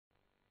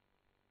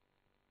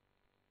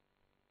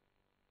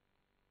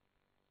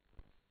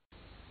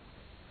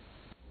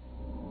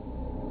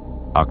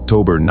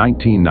October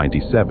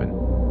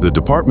 1997, the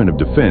Department of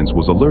Defense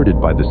was alerted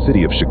by the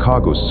City of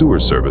Chicago Sewer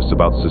Service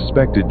about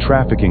suspected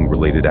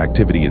trafficking-related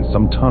activity in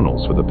some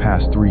tunnels for the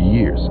past 3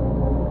 years.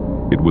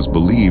 It was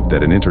believed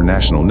that an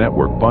international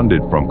network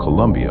funded from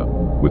Colombia,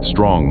 with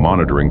strong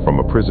monitoring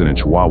from a prison in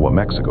Chihuahua,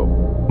 Mexico,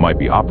 might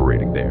be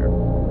operating there.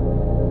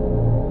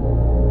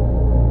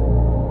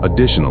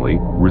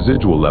 Additionally,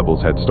 residual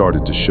levels had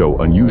started to show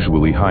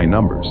unusually high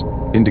numbers,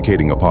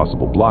 indicating a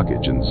possible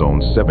blockage in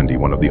Zone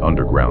 71 of the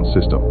underground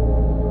system,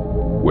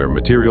 where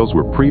materials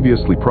were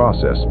previously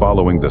processed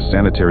following the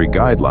sanitary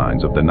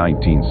guidelines of the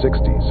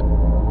 1960s.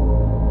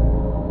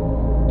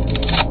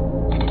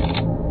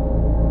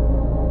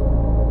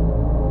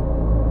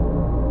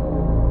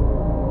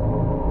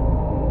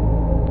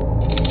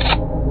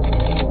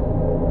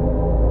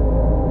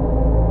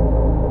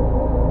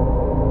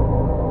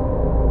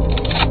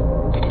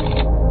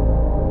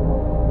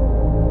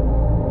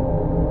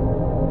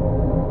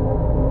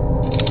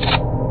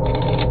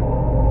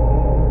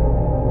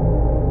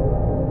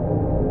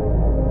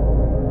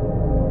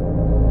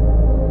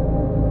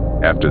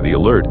 After the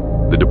alert,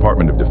 the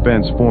Department of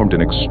Defense formed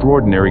an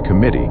extraordinary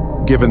committee,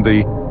 given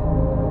the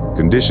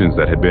conditions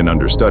that had been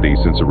under study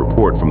since a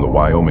report from the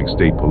Wyoming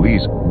State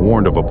Police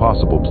warned of a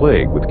possible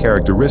plague with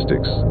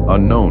characteristics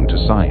unknown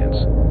to science.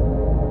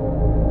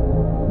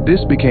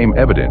 This became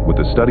evident with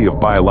the study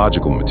of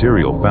biological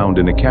material found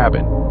in a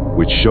cabin,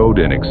 which showed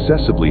an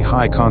excessively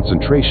high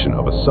concentration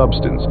of a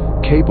substance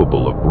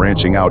capable of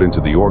branching out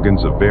into the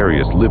organs of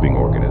various living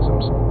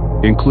organisms,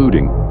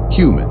 including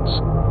humans.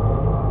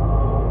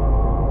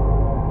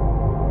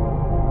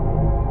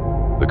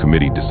 The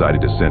committee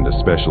decided to send a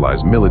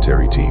specialized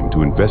military team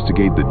to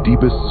investigate the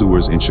deepest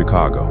sewers in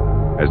Chicago,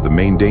 as the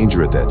main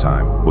danger at that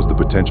time was the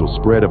potential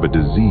spread of a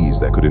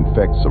disease that could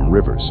infect some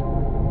rivers.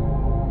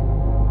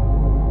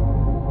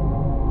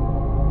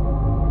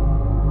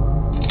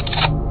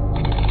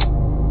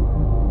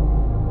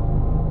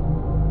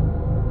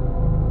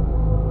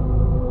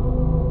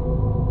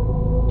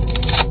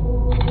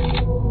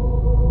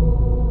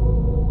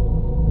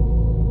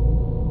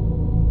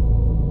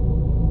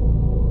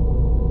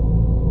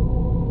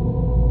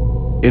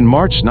 In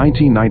March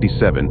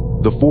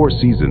 1997, the Four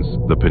Seasons,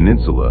 the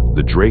Peninsula,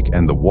 the Drake,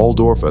 and the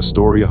Waldorf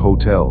Astoria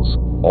hotels,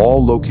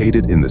 all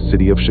located in the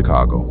city of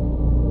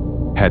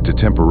Chicago, had to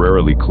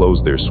temporarily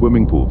close their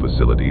swimming pool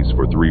facilities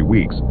for 3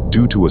 weeks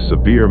due to a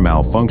severe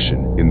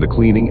malfunction in the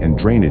cleaning and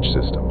drainage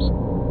systems.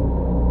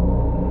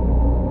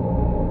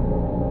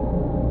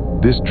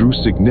 This drew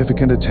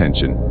significant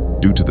attention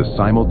due to the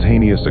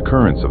simultaneous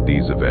occurrence of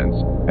these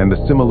events and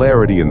the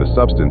similarity in the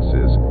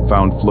substances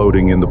found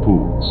floating in the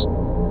pools.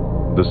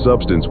 The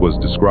substance was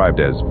described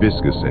as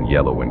viscous and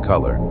yellow in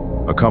color,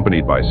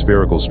 accompanied by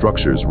spherical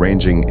structures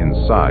ranging in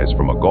size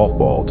from a golf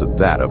ball to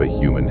that of a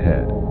human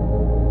head.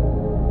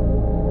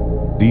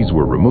 These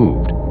were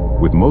removed,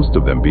 with most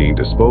of them being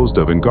disposed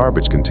of in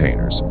garbage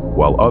containers,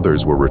 while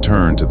others were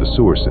returned to the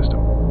sewer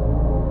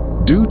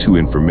system. Due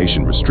to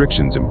information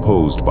restrictions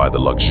imposed by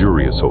the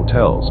luxurious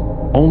hotels,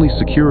 only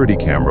security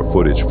camera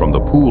footage from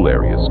the pool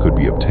areas could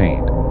be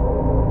obtained.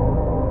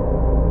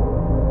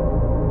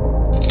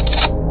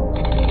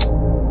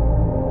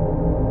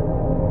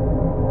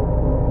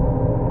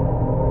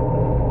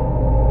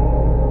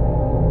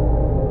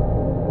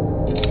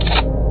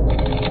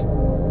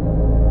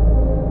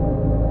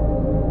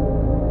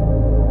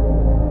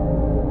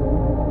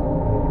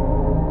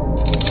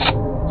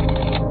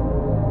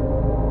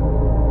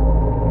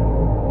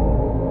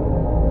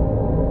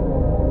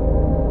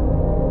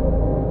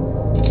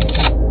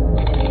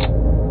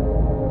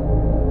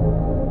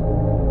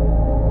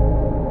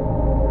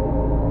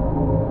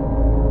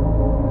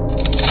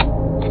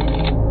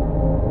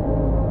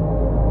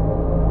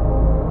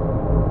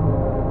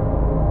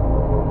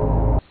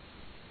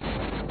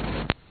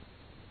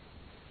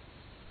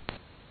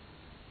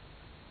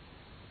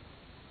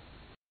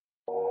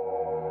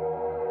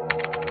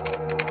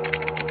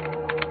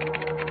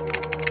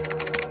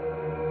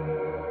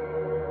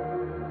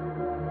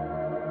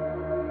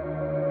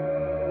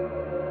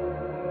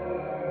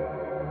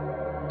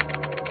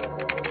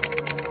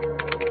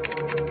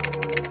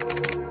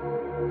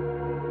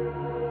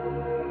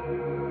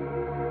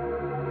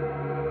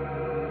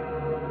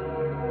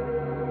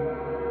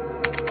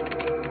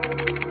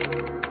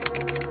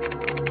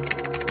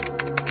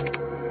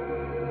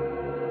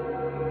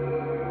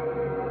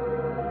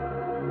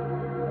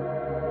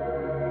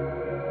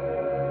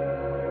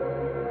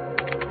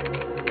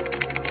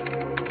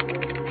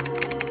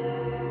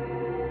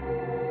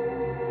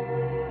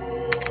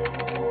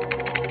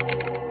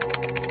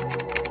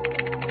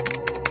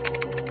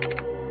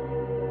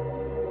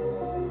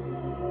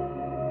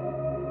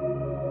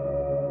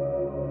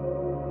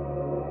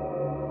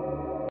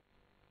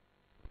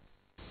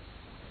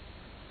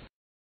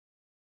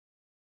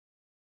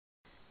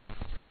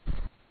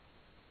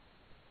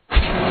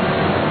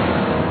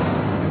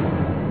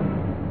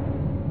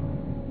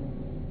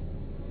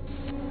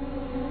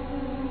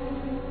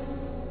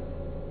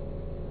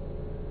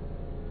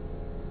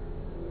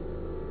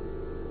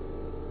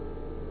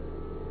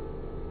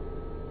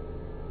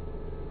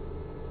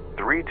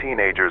 3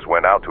 teenagers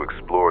went out to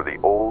explore the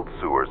old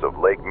sewers of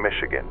Lake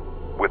Michigan.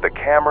 With a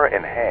camera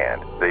in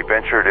hand, they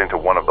ventured into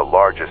one of the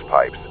largest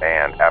pipes,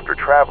 and after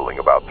traveling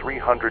about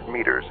 300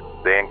 meters,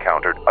 they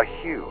encountered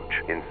a huge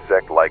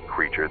insect-like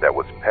creature that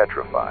was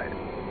petrified.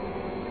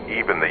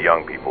 Even the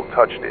young people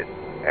touched it,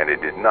 and it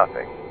did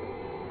nothing.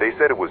 They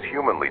said it was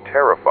humanly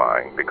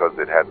terrifying because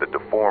it had the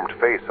deformed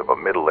face of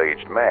a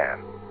middle-aged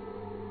man.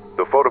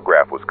 The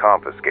photograph was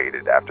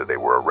confiscated after they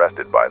were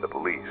arrested by the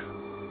police.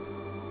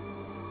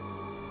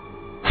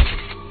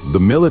 The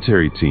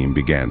military team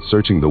began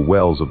searching the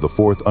wells of the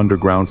 4th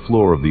underground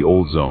floor of the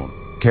old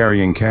zone,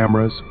 carrying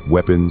cameras,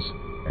 weapons,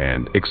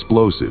 and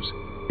explosives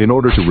in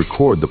order to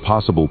record the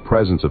possible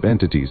presence of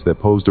entities that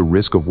posed a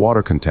risk of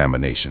water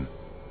contamination.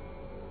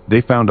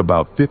 They found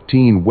about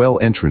 15 well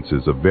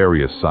entrances of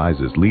various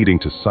sizes leading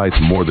to sites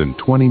more than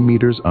 20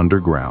 meters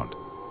underground.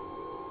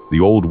 The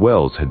old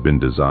wells had been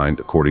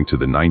designed according to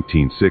the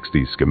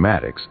 1960s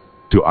schematics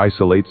to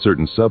isolate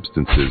certain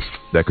substances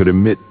that could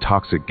emit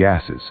toxic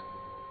gases.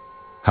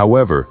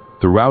 However,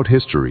 throughout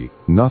history,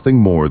 nothing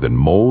more than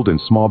mold and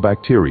small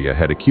bacteria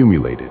had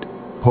accumulated,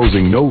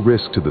 posing no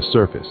risk to the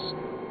surface.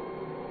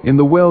 In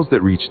the wells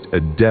that reached a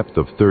depth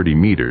of 30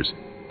 meters,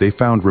 they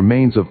found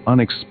remains of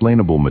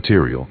unexplainable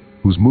material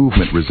whose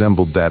movement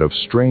resembled that of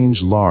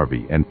strange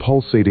larvae and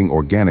pulsating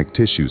organic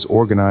tissues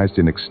organized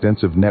in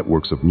extensive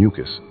networks of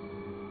mucus.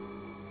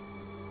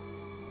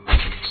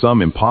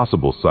 Some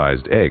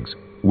impossible-sized eggs,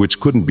 which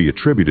couldn't be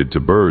attributed to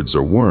birds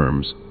or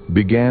worms,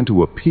 began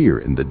to appear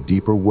in the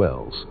deeper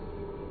wells.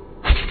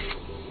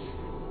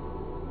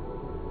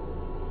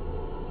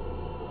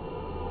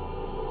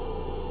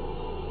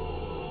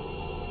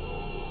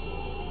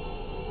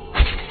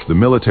 The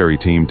military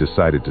team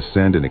decided to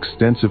send an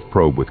extensive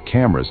probe with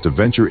cameras to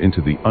venture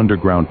into the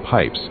underground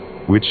pipes,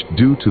 which,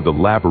 due to the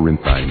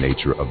labyrinthine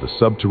nature of the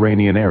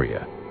subterranean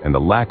area and the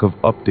lack of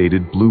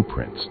updated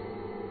blueprints,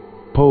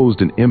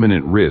 posed an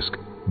imminent risk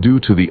due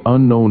to the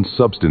unknown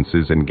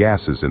substances and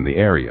gases in the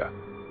area.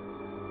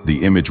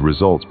 The image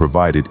results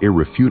provided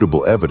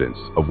irrefutable evidence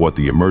of what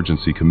the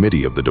Emergency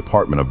Committee of the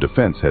Department of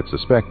Defense had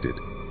suspected.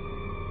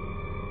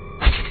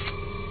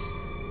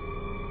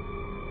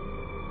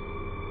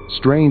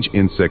 Strange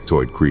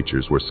insectoid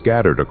creatures were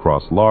scattered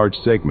across large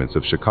segments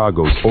of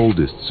Chicago's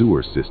oldest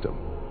sewer system.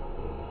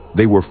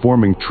 They were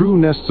forming true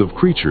nests of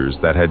creatures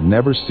that had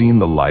never seen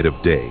the light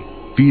of day,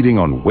 feeding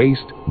on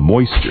waste,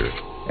 moisture,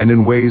 and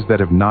in ways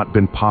that have not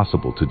been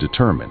possible to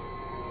determine.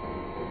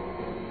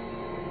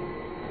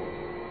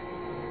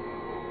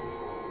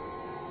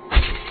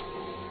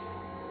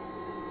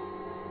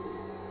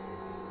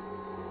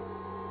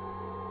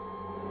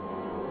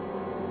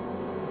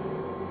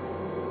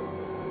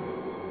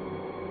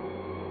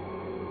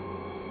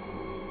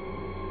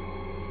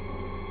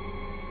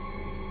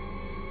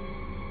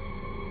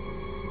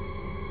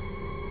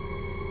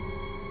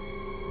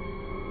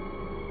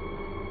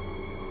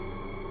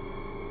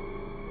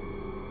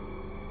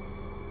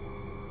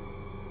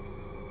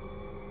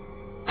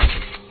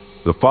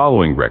 The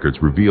following records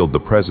revealed the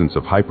presence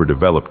of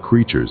hyperdeveloped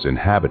creatures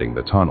inhabiting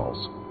the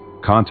tunnels.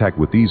 Contact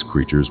with these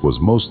creatures was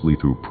mostly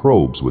through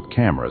probes with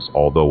cameras,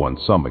 although on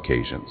some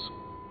occasions.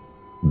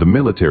 The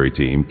military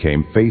team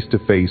came face to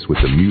face with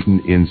the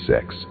mutant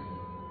insects.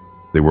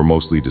 They were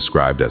mostly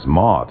described as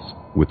moths,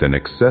 with an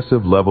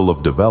excessive level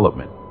of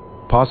development,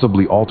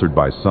 possibly altered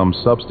by some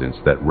substance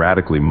that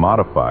radically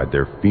modified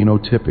their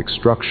phenotypic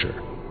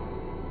structure.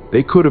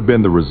 They could have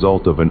been the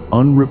result of an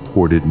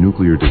unreported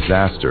nuclear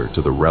disaster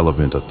to the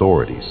relevant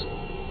authorities.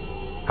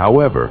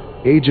 However,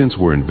 agents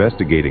were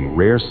investigating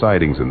rare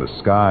sightings in the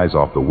skies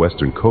off the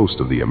western coast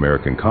of the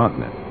American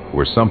continent,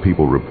 where some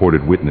people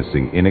reported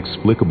witnessing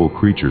inexplicable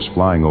creatures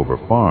flying over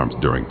farms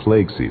during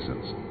plague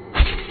seasons.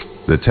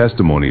 The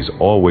testimonies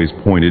always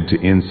pointed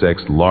to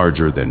insects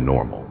larger than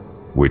normal,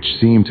 which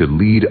seemed to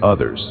lead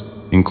others,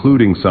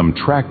 including some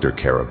tractor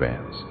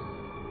caravans.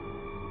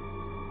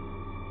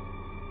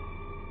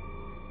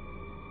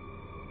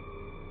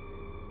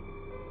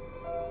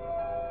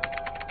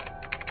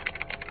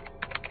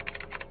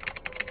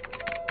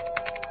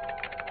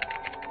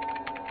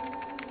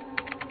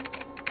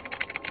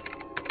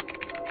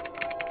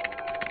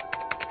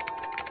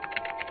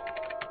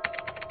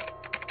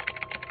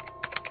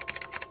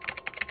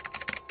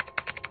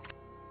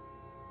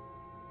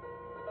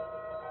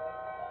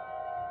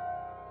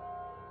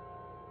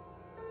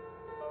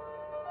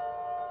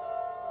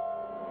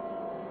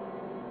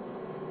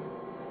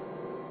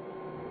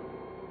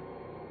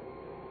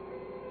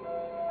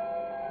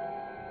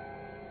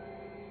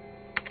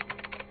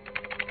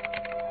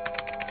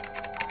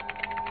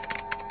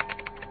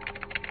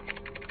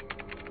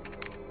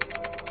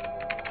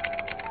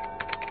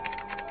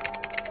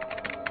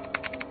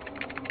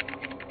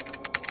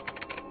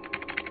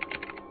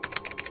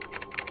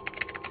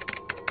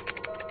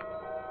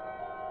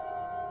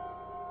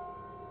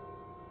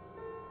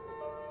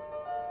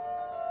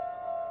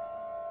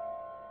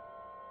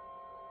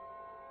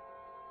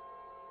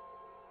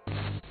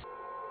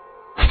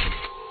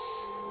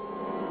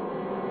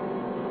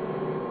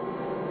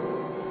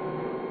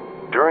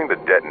 During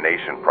the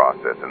detonation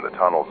process in the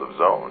tunnels of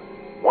Zone,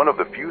 one of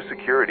the few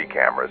security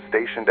cameras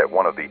stationed at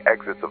one of the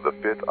exits of the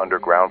 5th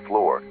underground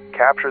floor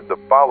captured the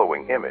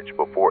following image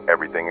before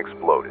everything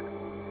exploded.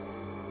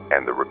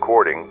 And the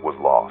recording was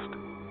lost.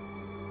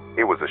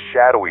 It was a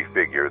shadowy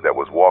figure that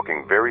was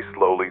walking very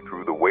slowly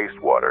through the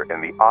wastewater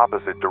in the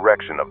opposite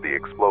direction of the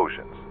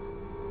explosions.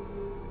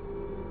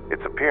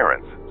 Its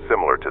appearance,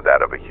 similar to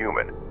that of a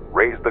human,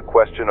 raised the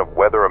question of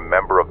whether a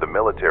member of the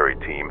military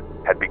team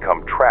had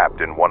become trapped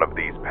in one of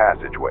these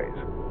passageways.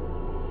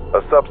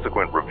 A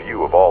subsequent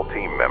review of all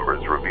team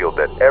members revealed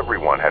that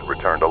everyone had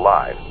returned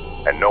alive,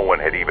 and no one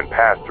had even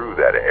passed through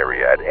that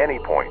area at any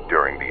point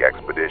during the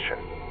expedition.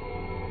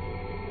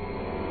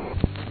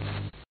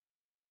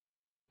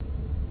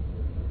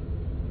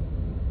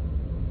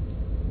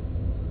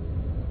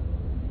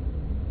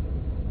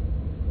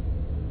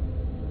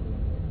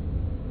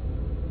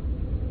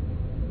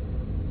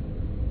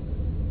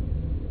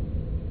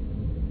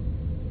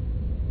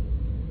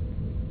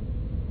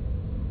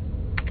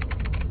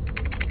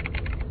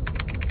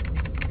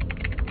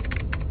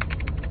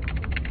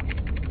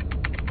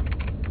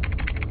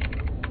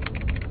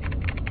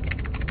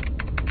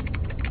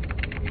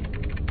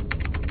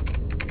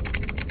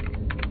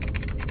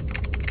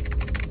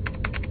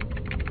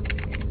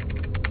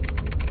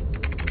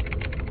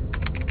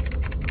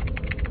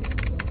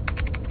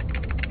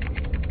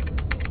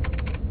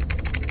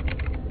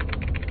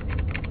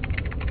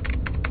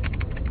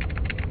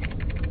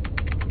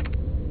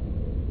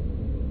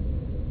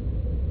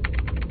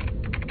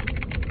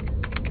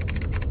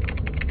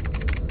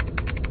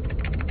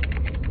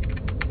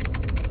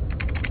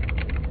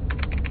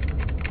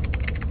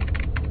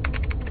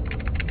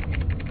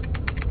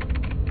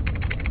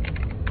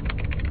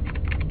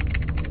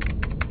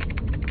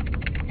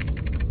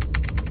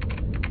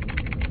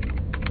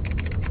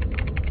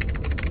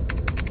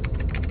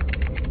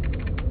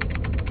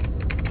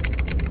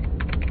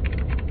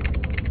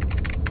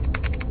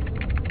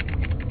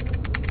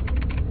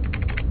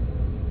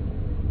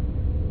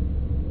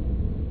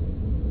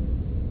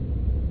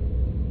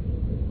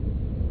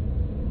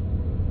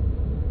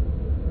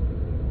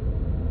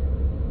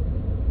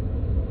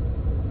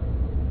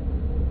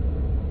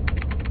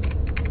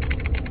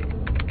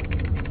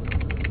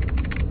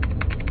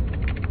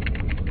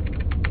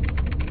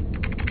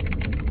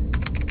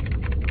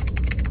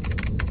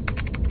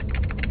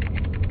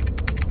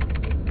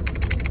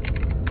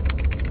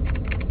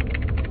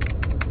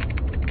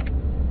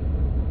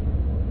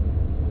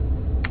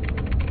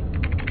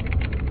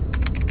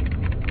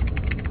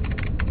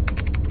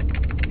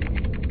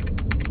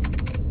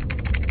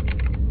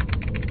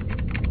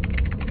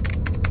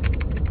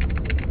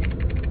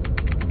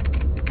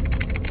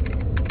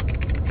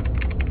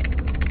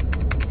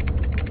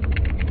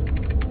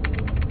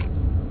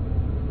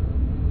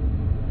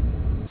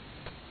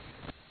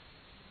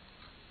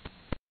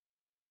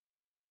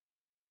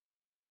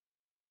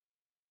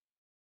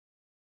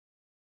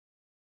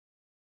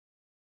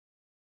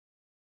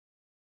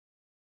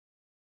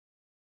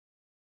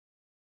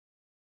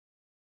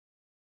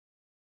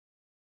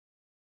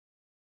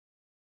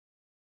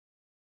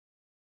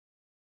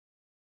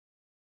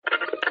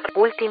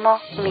 Último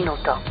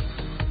minuto.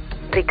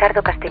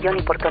 Ricardo Castellón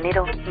y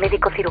Portonero,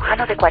 médico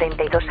cirujano de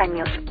 42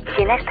 años,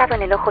 quien ha estado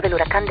en el ojo del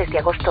huracán desde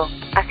agosto,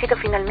 ha sido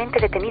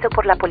finalmente detenido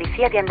por la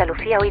policía de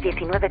Andalucía hoy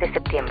 19 de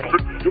septiembre.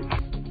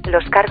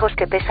 Los cargos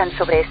que pesan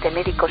sobre este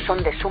médico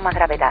son de suma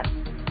gravedad.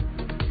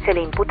 Se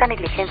le imputa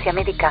negligencia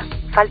médica,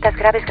 faltas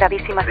graves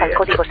gravísimas al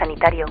Código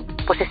Sanitario,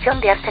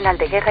 posesión de arsenal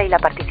de guerra y la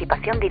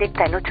participación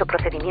directa en 8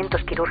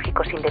 procedimientos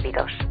quirúrgicos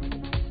indebidos.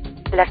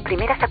 Las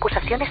primeras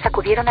acusaciones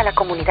sacudieron a la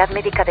comunidad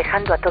médica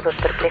dejando a todos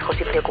perplejos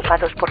y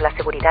preocupados por la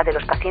seguridad de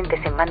los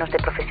pacientes en manos de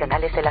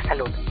profesionales de la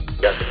salud.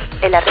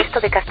 El arresto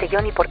de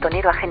Castellón y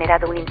Portonero ha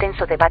generado un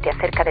intenso debate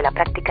acerca de la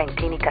práctica en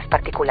clínicas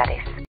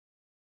particulares.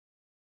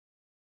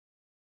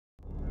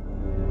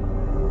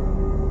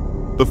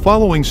 The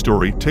following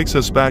story takes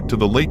us back to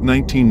the late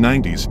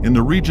 1990s in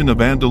the region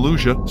of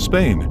Andalusia,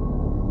 Spain.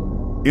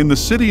 In the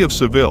city of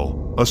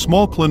Seville, a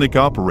small clinic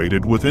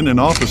operated within an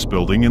office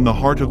building in the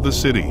heart of the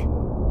city.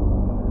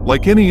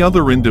 Like any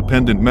other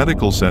independent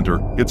medical center,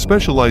 it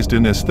specialized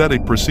in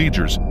aesthetic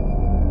procedures.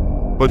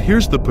 But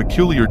here's the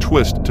peculiar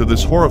twist to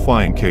this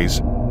horrifying case.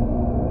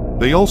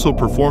 They also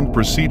performed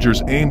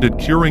procedures aimed at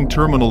curing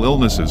terminal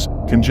illnesses,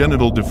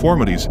 congenital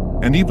deformities,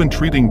 and even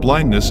treating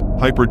blindness,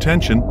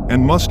 hypertension,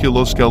 and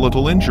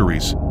musculoskeletal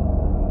injuries.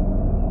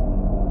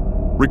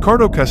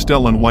 Ricardo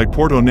Castellón y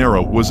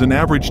Portonero was an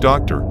average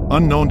doctor,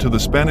 unknown to the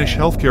Spanish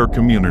healthcare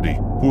community,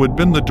 who had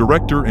been the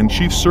director and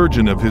chief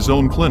surgeon of his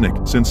own clinic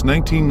since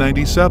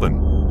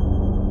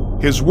 1997.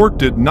 His work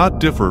did not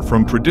differ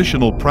from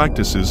traditional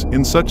practices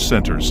in such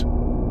centers.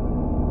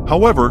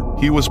 However,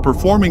 he was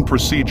performing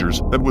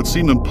procedures that would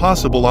seem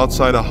impossible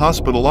outside a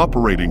hospital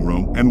operating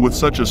room and with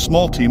such a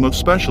small team of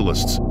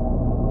specialists.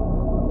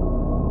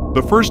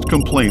 The first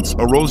complaints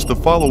arose the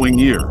following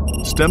year,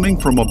 stemming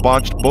from a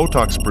botched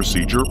Botox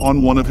procedure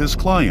on one of his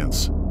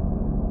clients.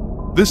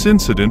 This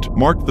incident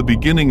marked the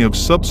beginning of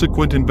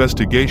subsequent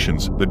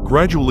investigations that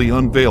gradually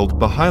unveiled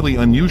the highly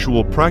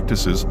unusual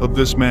practices of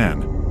this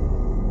man.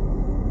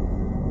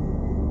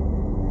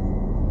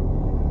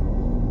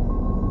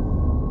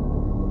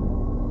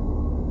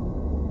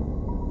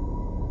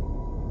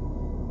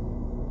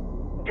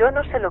 Yo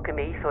no sé lo que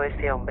me hizo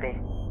ese hombre.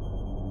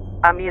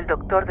 A mí el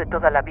doctor de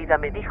toda la vida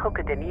me dijo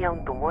que tenía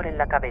un tumor en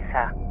la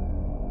cabeza.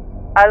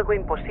 Algo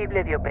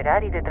imposible de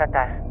operar y de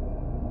tratar.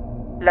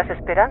 Las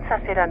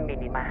esperanzas eran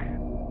mínimas.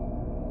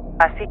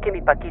 Así que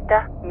mi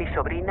Paquita, mi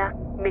sobrina,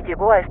 me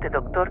llevó a este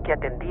doctor que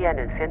atendía en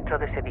el centro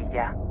de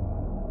Sevilla.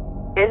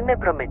 Él me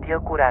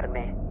prometió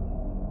curarme.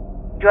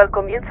 Yo al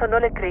comienzo no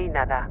le creí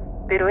nada,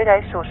 pero era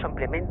eso o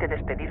simplemente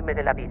despedirme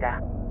de la vida.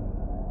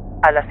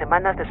 A las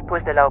semanas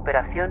después de la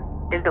operación,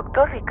 el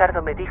doctor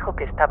Ricardo me dijo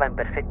que estaba en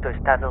perfecto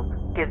estado,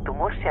 que el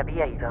tumor se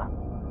había ido.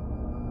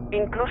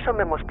 Incluso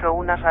me mostró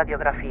unas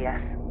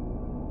radiografías.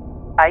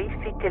 Ahí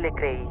sí que le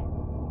creí.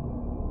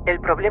 El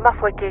problema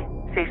fue que,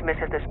 6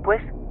 meses después,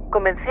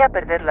 comencé a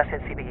perder la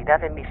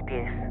sensibilidad en mis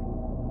pies.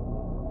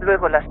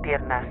 Luego las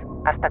piernas,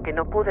 hasta que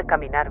no pude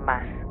caminar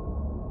más.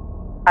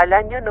 Al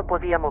año no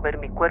podía mover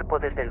mi cuerpo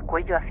desde el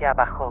cuello hacia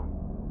abajo.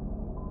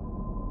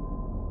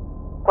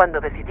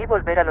 Cuando decidí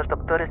volver a los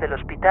doctores del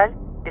hospital,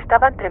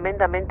 estaban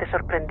tremendamente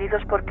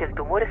sorprendidos porque el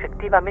tumor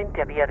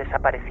efectivamente había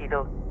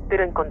desaparecido,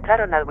 pero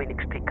encontraron algo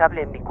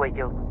inexplicable en mi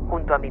cuello,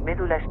 junto a mi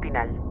médula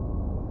espinal.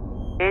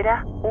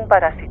 Era un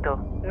parásito,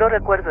 no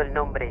recuerdo el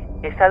nombre,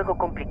 es algo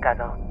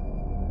complicado.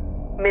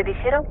 Me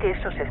dijeron que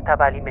eso se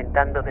estaba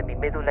alimentando de mi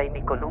médula y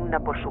mi columna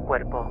por su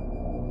cuerpo.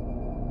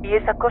 Y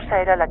esa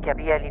cosa era la que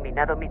había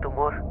eliminado mi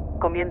tumor,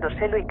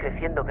 comiéndoselo y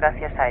creciendo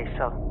gracias a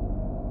eso.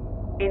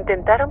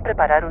 Intentaron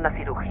preparar una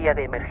cirugía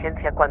de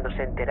emergencia cuando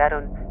se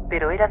enteraron,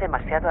 pero era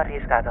demasiado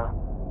arriesgado.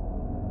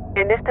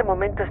 En este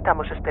momento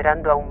estamos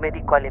esperando a un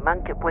médico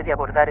alemán que puede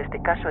abordar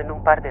este caso en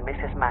un par de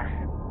meses más.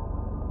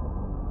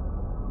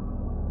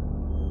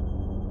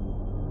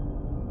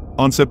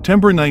 On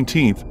September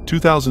 19,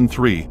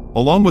 2003,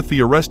 along with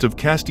the arrest of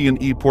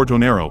Castian E.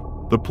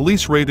 Portonero, the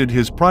police raided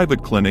his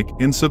private clinic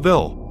in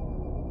Seville.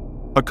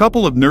 A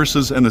couple of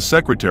nurses and a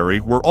secretary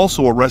were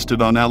also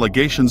arrested on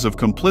allegations of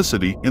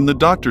complicity in the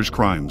doctor's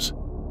crimes.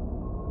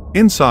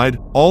 Inside,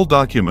 all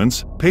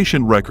documents,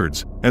 patient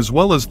records, as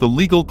well as the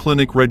legal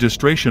clinic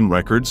registration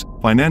records,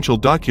 financial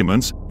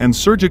documents, and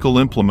surgical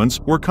implements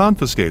were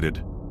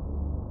confiscated.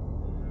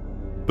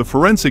 The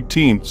forensic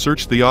team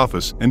searched the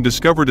office and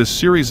discovered a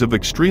series of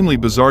extremely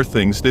bizarre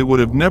things they would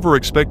have never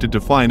expected to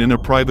find in a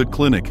private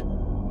clinic.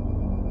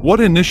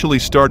 What initially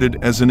started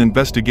as an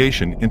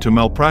investigation into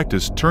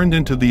malpractice turned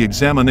into the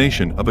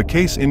examination of a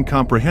case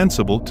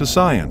incomprehensible to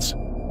science.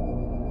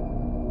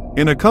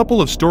 In a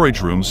couple of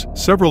storage rooms,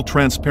 several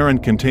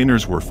transparent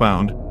containers were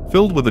found,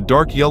 filled with a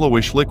dark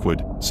yellowish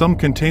liquid, some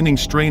containing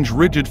strange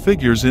rigid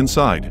figures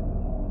inside.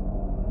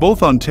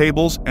 Both on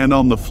tables and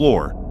on the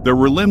floor, there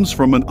were limbs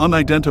from an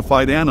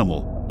unidentified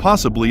animal,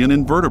 possibly an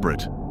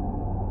invertebrate.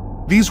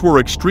 These were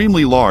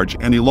extremely large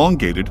and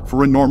elongated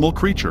for a normal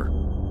creature.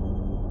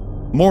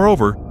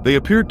 Moreover, they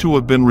appeared to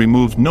have been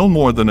removed no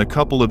more than a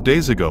couple of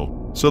days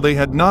ago, so they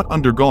had not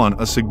undergone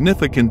a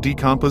significant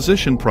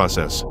decomposition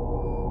process.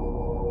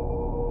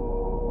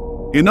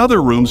 In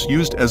other rooms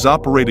used as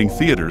operating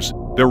theaters,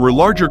 there were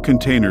larger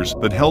containers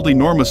that held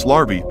enormous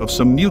larvae of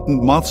some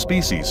mutant moth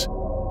species.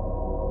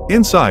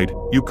 Inside,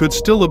 you could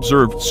still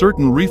observe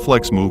certain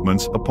reflex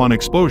movements upon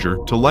exposure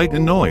to light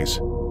and noise.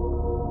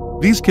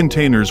 These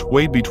containers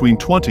weighed between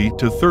 20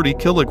 to 30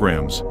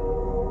 kilograms.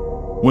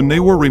 When they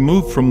were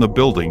removed from the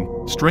building,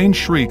 strange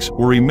shrieks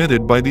were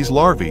emitted by these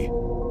larvae.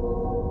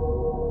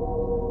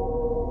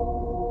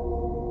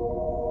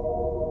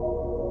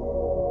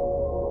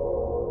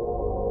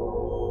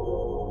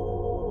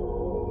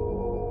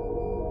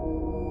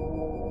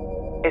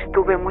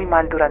 Estuve muy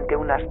mal durante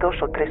unas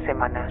 2 o 3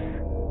 semanas.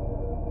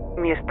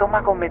 Mi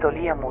estómago me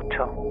dolía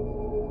mucho,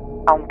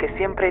 aunque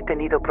siempre he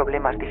tenido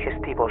problemas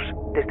digestivos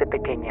desde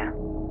pequeña.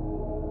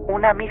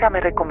 Una amiga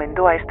me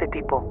recomendó a este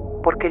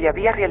tipo, porque le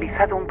había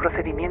realizado un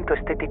procedimiento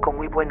estético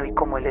muy bueno y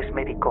como él es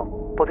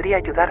médico, podría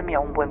ayudarme a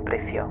un buen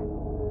precio.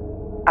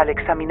 Al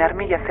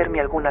examinarme y hacerme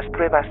algunas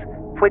pruebas,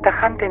 fue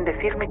tajante en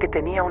decirme que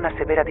tenía una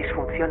severa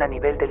disfunción a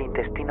nivel del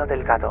intestino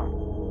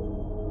delgado.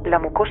 La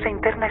mucosa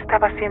interna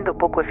estaba siendo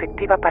poco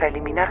efectiva para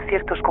eliminar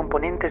ciertos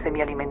componentes de mi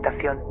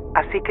alimentación,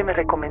 así que me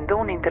recomendó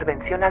una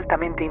intervención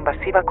altamente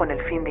invasiva con el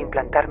fin de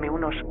implantarme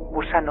unos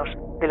gusanos,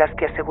 de las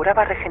que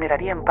aseguraba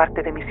regenerarían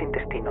parte de mis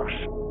intestinos.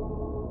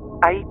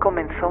 Ahí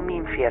comenzó mi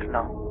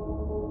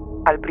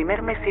infierno. Al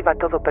primer mes iba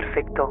todo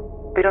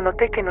perfecto, pero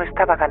noté que no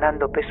estaba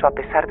ganando peso a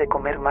pesar de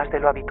comer más de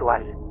lo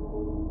habitual.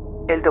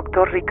 El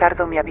doctor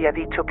Ricardo me había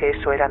dicho que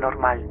eso era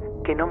normal,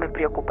 que no me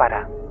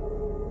preocupara.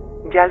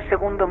 Ya al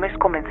segundo mes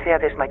comencé a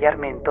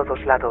desmayarme en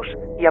todos lados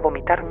y a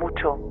vomitar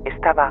mucho,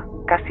 estaba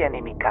casi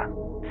anémica.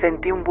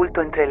 Sentí un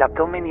bulto entre el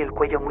abdomen y el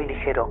cuello muy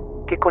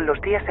ligero, que con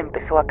los días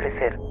empezó a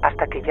crecer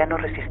hasta que ya no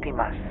resistí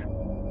más.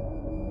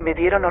 Me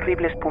dieron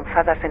horribles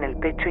punzadas en el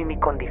pecho y mi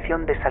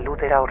condición de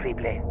salud era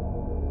horrible.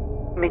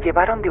 Me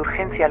llevaron de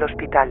urgencia al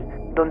hospital,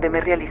 donde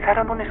me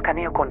realizaron un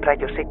escaneo con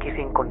rayos X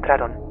y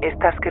encontraron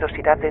esta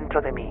asquerosidad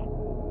dentro de mí.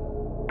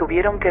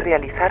 Tuvieron que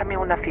realizarme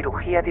una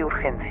cirugía de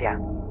urgencia.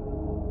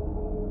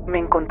 Me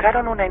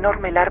encontraron una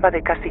enorme larva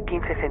de casi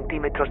 15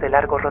 centímetros de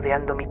largo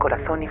rodeando mi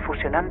corazón y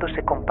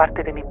fusionándose con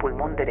parte de mi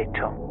pulmón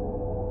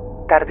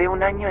derecho. Tardé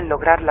 1 año en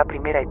lograr la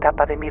primera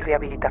etapa de mi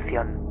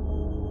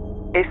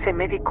rehabilitación. Ese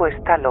médico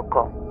está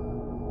loco.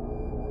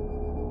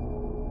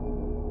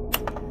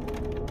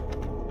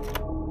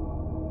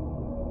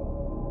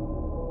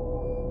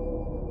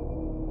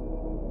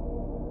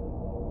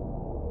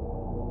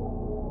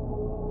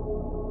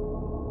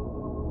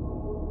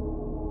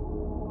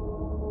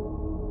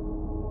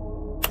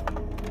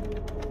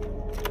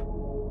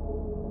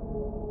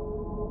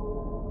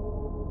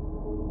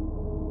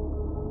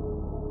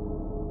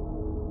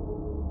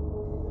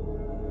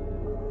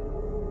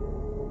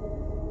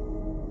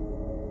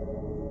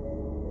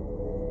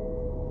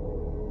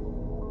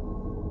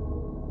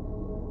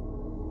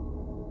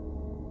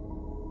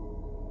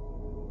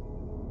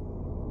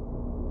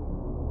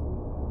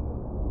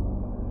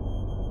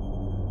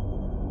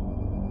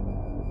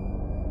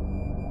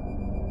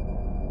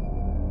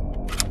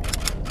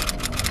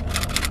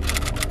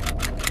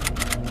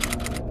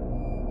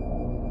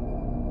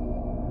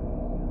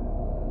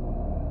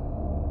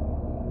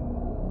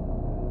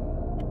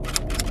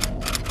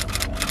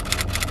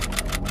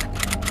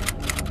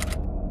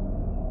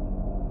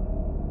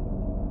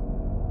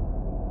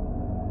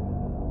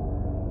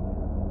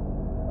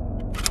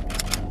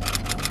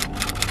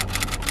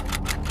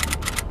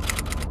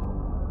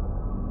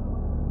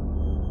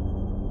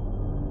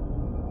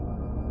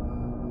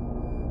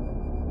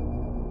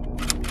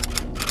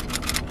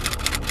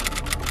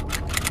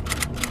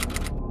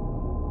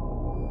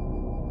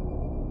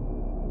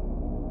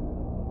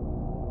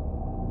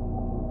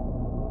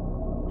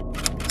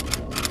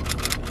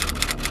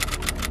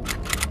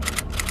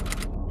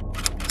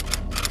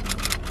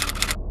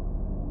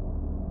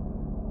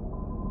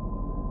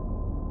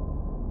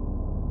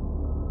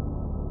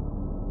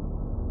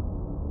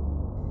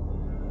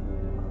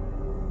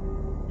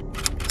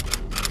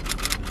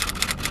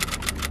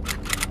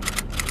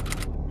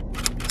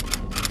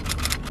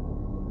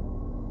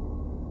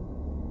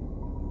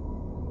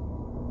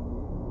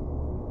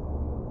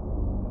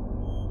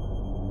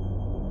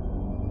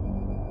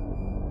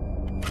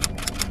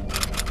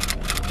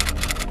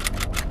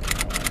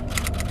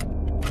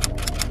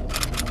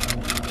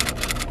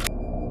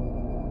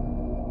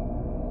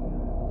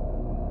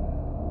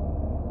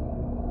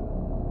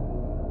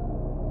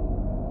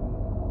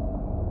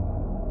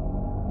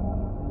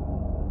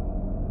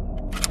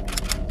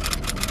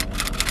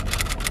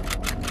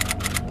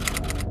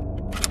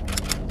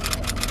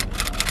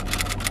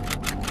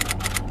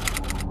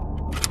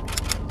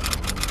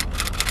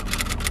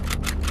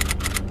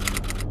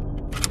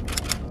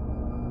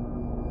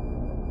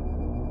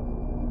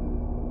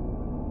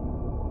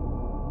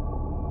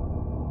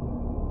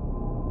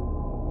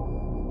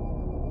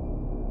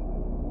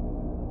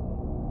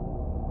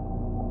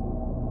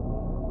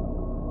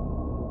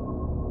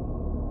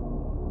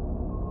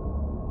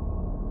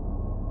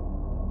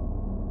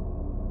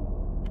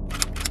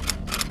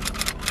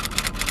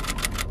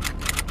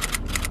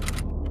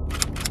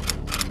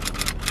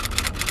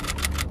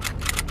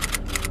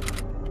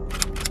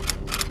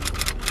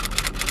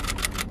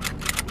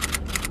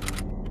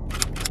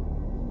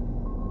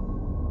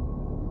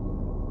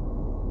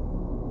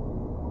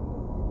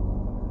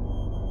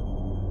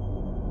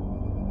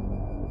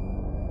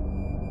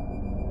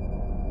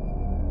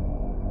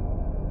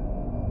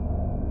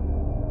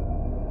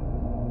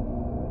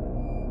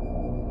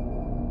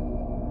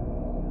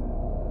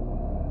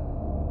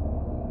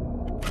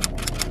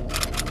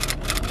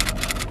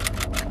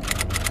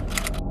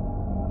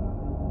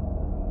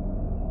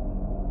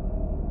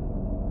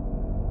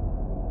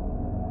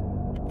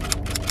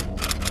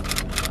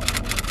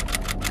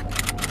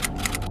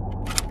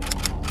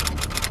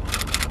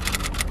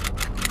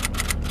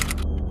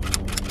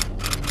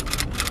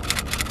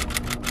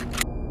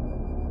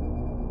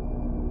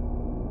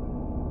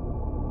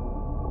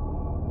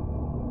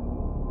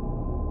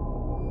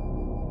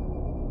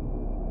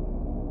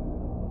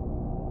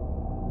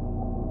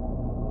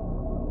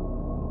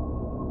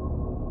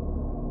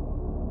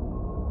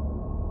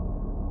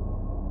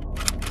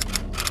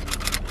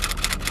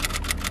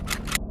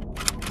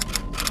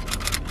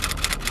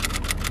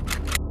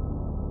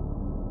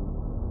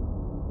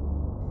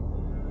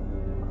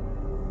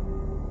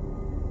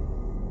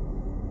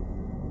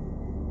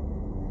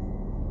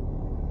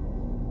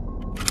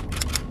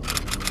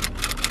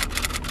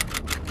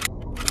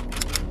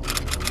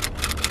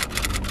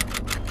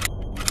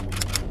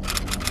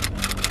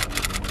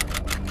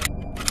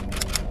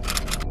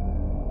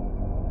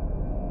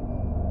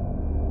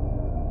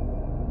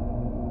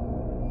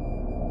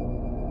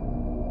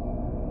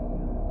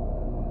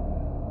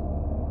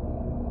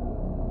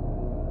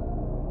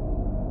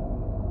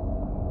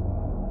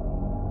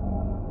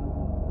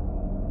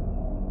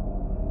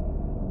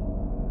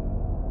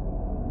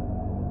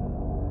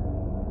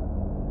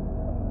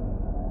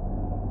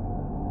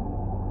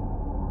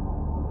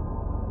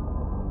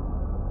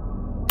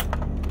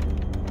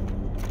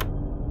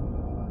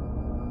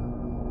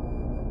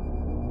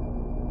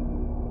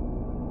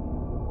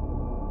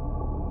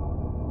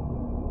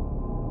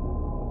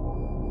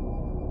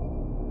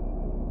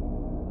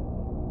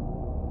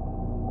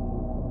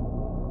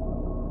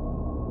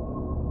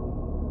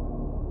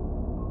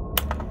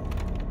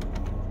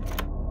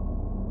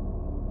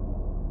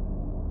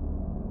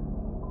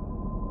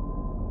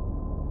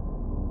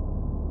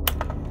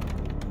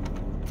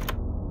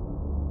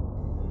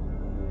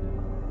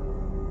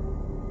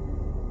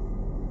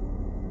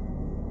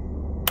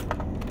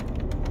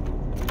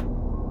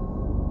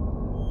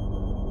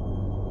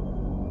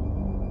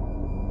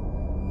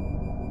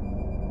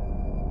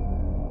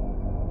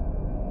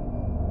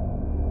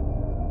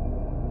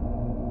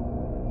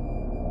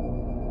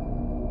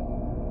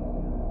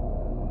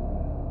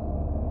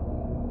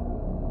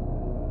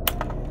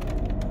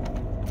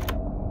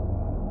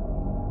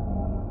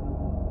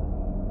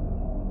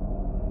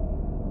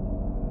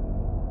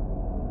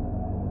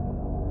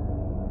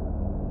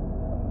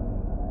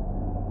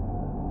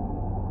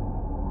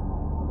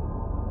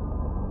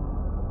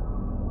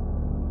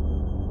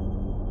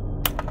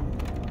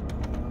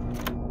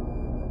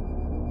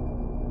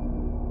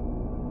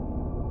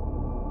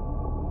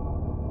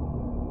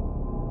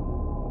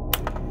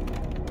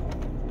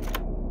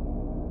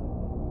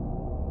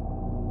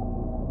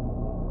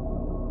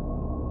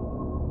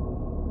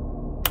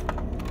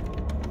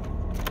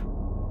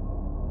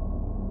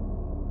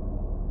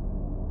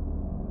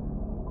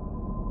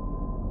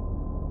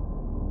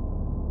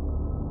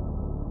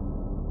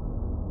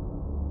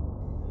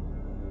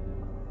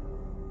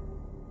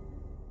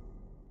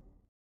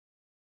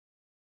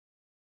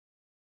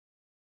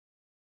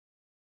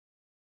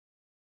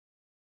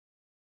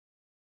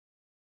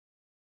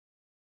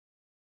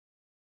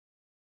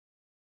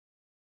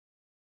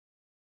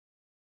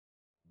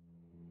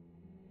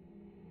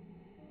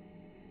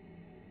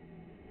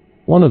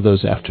 One of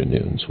those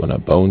afternoons when a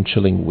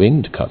bone-chilling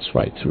wind cuts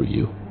right through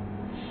you.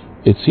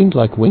 It seemed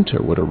like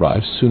winter would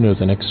arrive sooner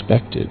than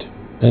expected,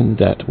 and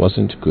that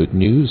wasn't good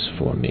news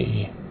for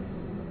me.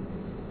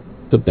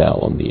 The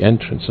bell on the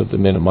entrance of the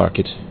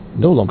mini-market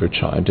no longer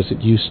chimed as it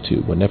used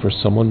to whenever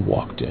someone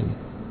walked in.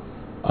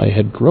 I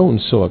had grown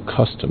so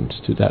accustomed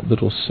to that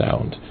little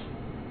sound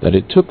that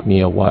it took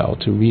me a while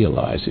to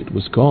realize it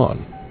was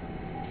gone.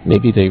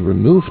 Maybe they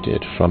removed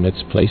it from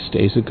its place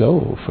days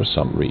ago for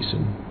some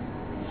reason.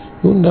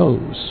 Who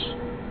knows?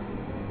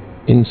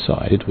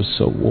 Inside it was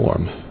so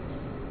warm.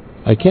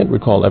 I can't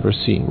recall ever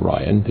seeing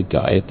Ryan, the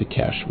guy at the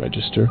cash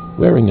register,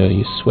 wearing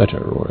a sweater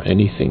or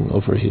anything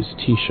over his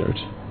t-shirt.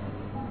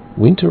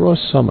 Winter or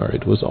summer,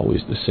 it was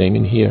always the same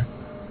in here,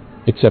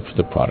 except for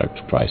the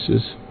product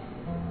prices.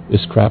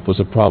 This crap was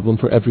a problem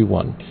for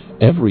everyone,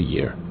 every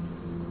year.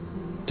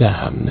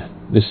 Damn,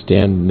 this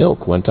damn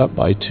milk went up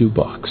by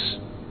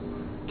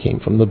 $2.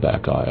 Came from the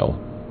back aisle.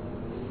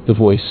 The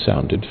voice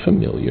sounded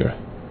familiar.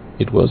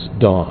 It was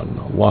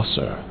Don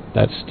Wasser,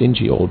 that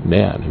stingy old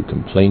man who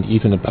complained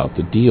even about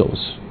the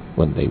deals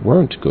when they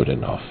weren't good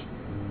enough.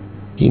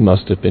 He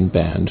must have been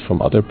banned from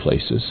other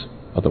places,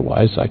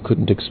 otherwise I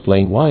couldn't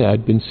explain why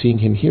I'd been seeing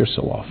him here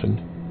so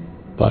often.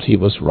 But he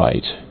was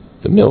right.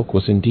 The milk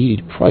was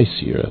indeed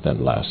pricier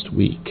than last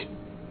week.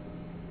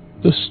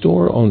 The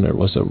store owner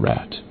was a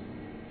rat.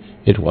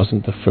 It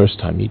wasn't the first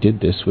time he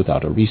did this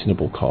without a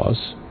reasonable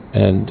cause,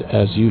 and,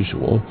 as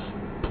usual,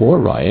 poor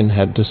Ryan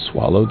had to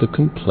swallow the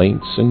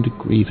complaints and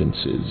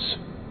grievances.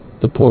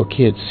 The poor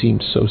kid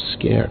seemed so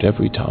scared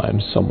every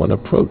time someone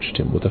approached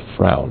him with a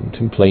frown,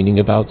 complaining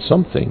about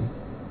something.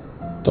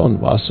 Don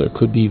Wasser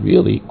could be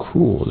really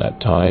cruel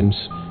at times,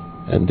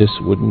 and this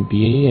wouldn't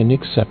be an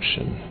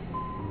exception.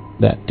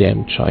 That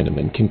damn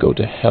Chinaman can go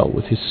to hell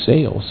with his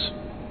sales,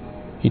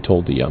 he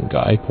told the young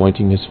guy,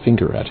 pointing his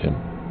finger at him.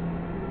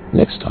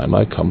 Next time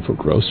I come for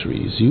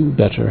groceries, you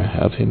better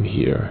have him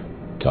here.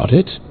 Got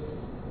it?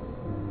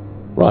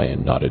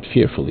 Ryan nodded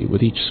fearfully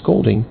with each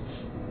scolding,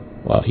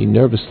 while he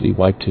nervously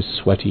wiped his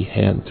sweaty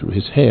hand through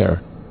his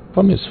hair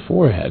from his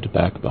forehead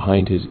back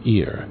behind his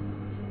ear,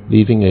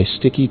 leaving a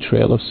sticky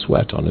trail of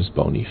sweat on his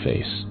bony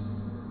face.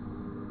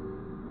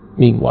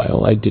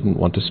 Meanwhile, I didn't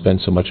want to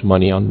spend so much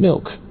money on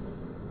milk,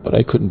 but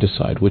I couldn't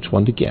decide which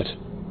one to get.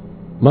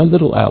 My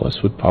little Alice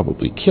would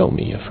probably kill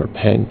me if her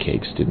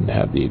pancakes didn't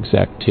have the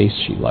exact taste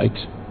she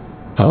liked.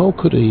 How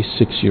could a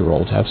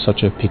 6-year-old have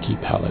such a picky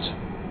palate?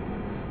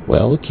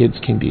 Well, kids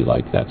can be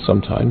like that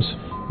sometimes,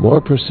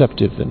 more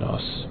perceptive than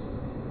us.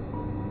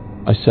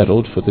 I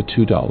settled for the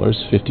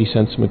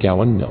 $2.50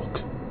 McGowan milk.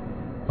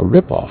 A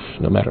rip-off,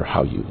 no matter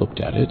how you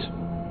looked at it,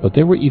 but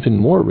there were even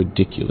more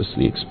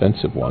ridiculously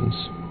expensive ones.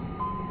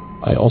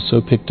 I also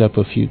picked up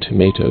a few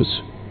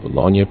tomatoes,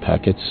 bologna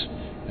packets,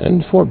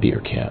 and 4 beer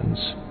cans.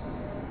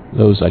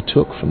 Those I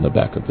took from the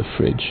back of the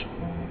fridge,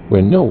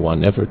 where no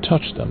one ever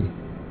touched them.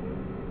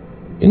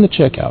 In the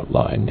checkout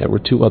line, there were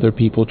 2 other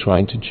people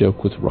trying to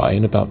joke with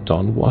Ryan about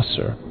Don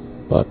Wasser,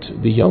 but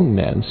the young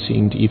man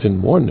seemed even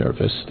more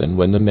nervous than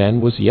when the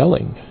man was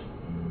yelling.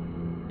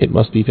 It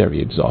must be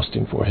very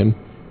exhausting for him,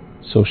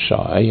 so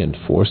shy and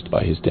forced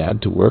by his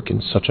dad to work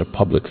in such a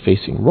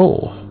public-facing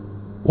role.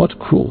 What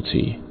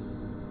cruelty!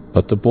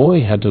 But the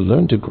boy had to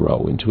learn to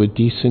grow into a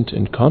decent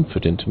and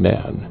confident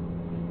man.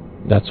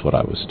 That's what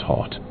I was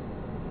taught.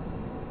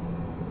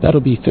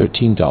 That'll be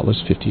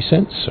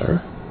 $13.50,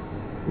 sir,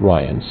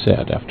 Ryan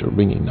said after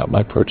ringing up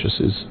my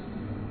purchases.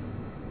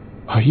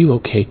 Are you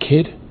okay,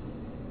 kid?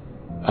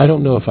 I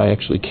don't know if I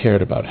actually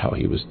cared about how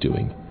he was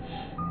doing,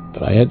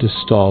 but I had to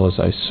stall as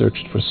I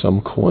searched for some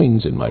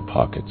coins in my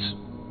pockets.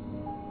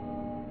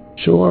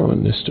 Sure,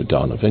 Mr.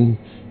 Donovan,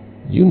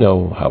 you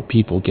know how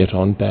people get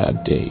on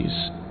bad days.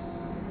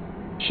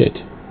 Shit,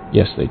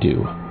 yes they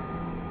do.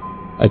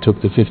 I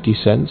took the 50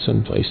 cents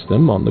and placed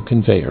them on the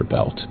conveyor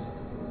belt.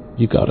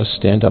 You gotta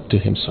stand up to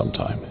him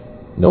sometime.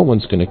 No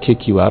one's gonna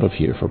kick you out of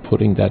here for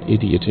putting that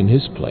idiot in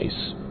his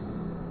place.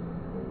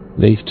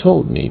 They've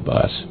told me,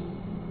 but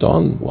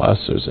Don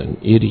Wasser's an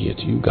idiot,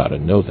 you gotta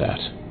know that.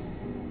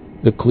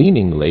 The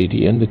cleaning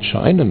lady and the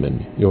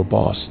Chinaman, your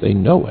boss, they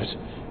know it,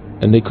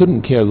 and they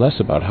couldn't care less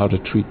about how to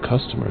treat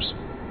customers.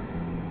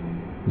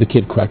 The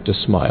kid cracked a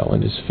smile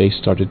and his face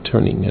started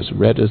turning as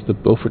red as the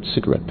Beaufort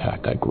cigarette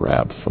pack I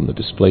grabbed from the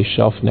display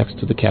shelf next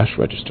to the cash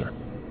register.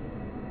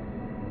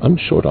 I'm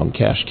short on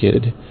cash,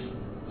 kid.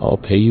 I'll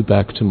pay you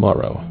back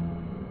tomorrow.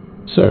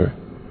 Sir,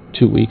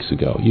 2 weeks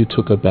ago you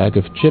took a bag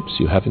of chips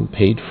you haven't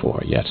paid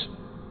for yet.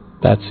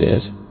 That's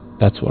it.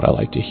 That's what I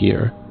like to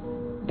hear.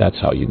 That's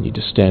how you need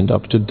to stand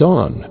up to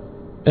Don.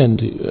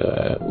 And,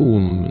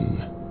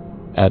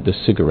 add the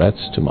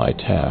cigarettes to my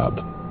tab.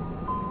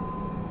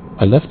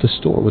 I left the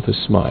store with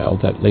a smile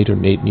that later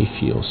made me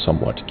feel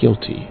somewhat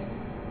guilty.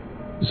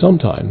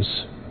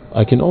 Sometimes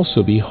I can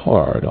also be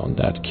hard on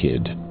that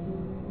kid.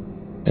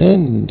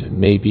 And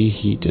maybe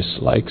he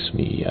dislikes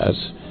me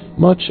as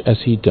much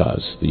as he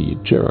does the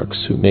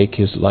jerks who make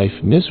his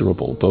life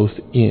miserable both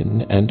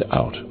in and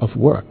out of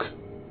work.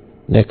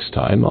 Next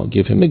time I'll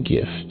give him a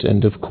gift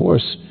and, of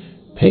course,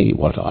 pay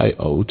what I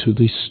owe to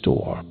the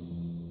store.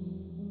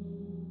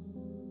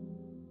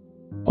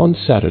 On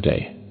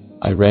Saturday,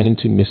 I ran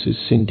into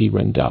Mrs. Cindy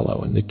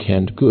Rendallo in the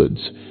canned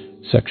goods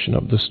section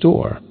of the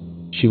store.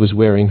 She was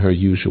wearing her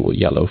usual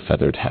yellow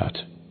feathered hat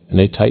and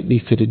a tightly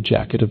fitted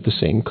jacket of the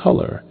same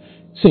color,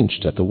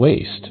 cinched at the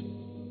waist.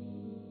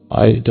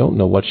 I don't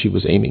know what she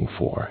was aiming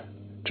for,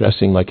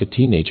 dressing like a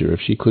teenager if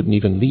she couldn't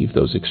even leave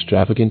those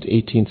extravagant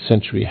 18th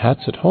century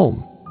hats at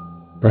home.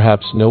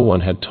 Perhaps no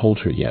one had told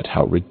her yet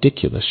how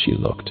ridiculous she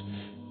looked,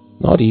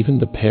 not even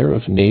the pair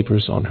of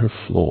neighbors on her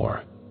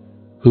floor,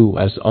 who,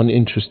 as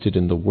uninterested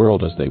in the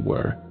world as they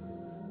were,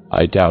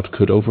 I doubt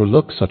could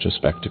overlook such a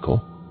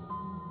spectacle.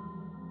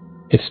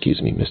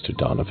 "Excuse me, Mr.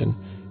 Donovan,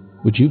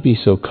 would you be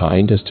so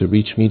kind as to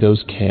reach me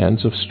those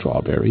cans of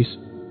strawberries?"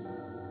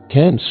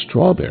 Canned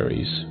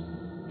strawberries?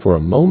 For a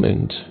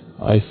moment,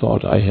 I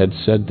thought I had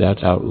said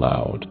that out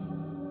loud.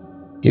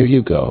 "Here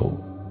you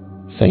go.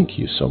 Thank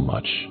you so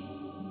much."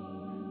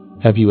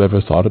 "Have you ever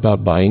thought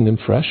about buying them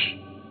fresh?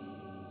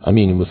 I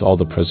mean, with all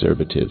the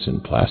preservatives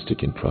and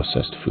plastic in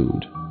processed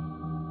food."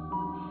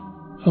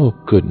 "Oh,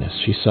 goodness,"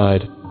 she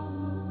sighed.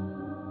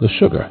 "The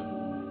sugar.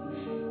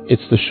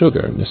 It's the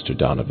sugar, Mr.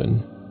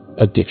 Donovan.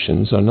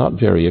 Addictions are not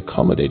very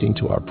accommodating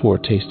to our poor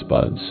taste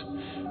buds.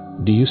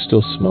 Do you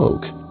still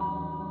smoke?"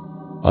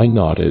 I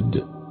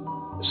nodded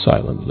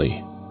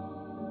silently.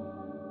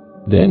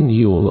 "Then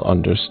you'll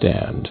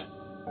understand.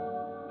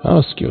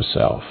 Ask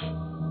yourself."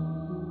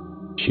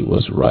 She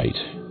was right,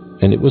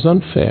 and it was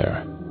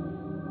unfair.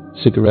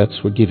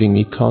 Cigarettes were giving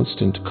me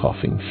constant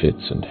coughing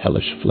fits and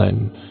hellish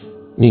phlegm.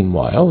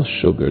 Meanwhile,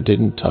 sugar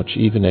didn't touch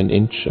even an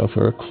inch of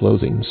her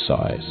clothing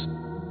size.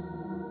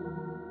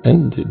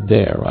 And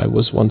there I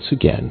was once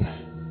again,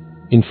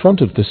 in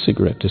front of the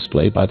cigarette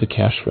display by the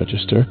cash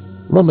register,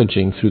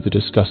 rummaging through the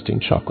disgusting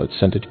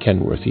chocolate-scented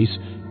Kenworthies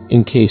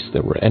in case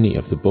there were any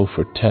of the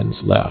Beaufort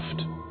 10s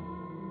left.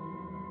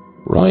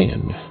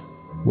 "Ryan,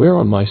 where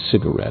are my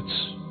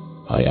cigarettes?"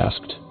 I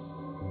asked.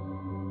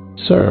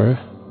 "Sir,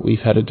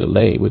 we've had a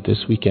delay with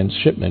this weekend's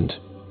shipment.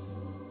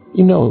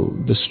 You know,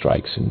 the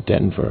strikes in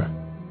Denver.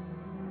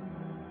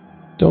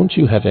 Don't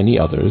you have any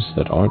others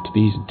that aren't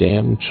these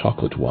damn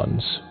chocolate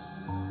ones?"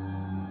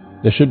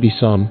 "There should be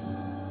some."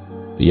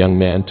 The young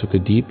man took a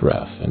deep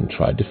breath and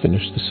tried to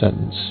finish the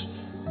sentence.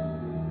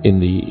 "In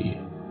the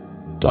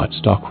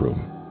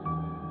stockroom.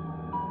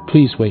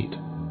 Please wait."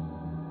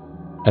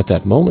 At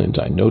that moment,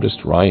 I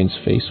noticed Ryan's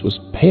face was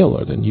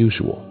paler than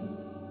usual.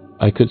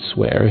 I could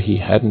swear he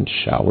hadn't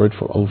showered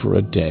for over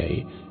a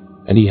day,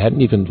 and he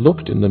hadn't even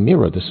looked in the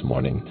mirror this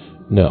morning.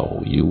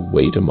 "No, you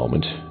wait a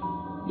moment.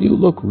 You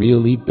look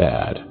really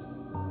bad."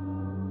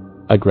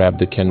 I grabbed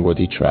the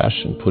Kenworthy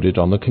trash and put it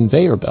on the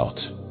conveyor belt.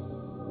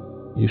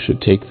 "You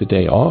should take the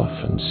day off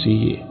and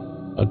see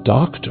a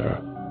doctor."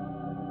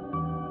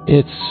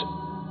 "It's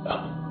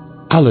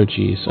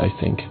allergies, I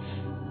think.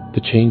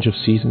 The change of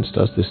seasons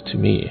does this to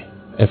me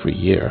every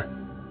year."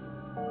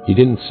 He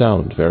didn't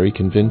sound very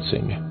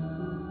convincing.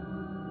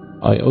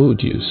 "I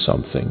owed you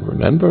something,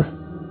 remember?"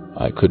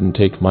 I couldn't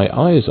take my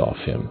eyes off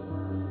him.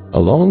 A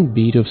long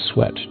bead of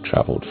sweat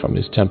traveled from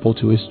his temple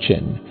to his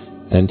chin,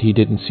 and he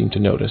didn't seem to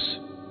notice.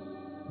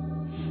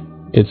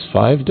 "It's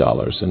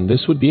 $5, and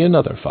this would be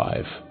another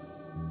 $5.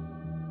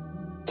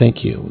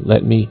 "Thank you.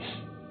 Let me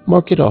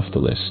mark it off the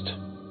list."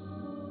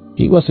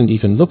 He wasn't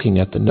even looking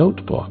at the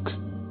notebook.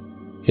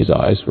 His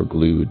eyes were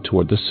glued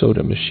toward the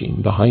soda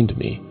machine behind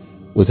me.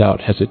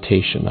 Without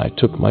hesitation, I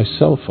took my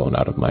cell phone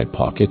out of my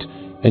pocket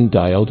and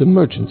dialed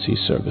emergency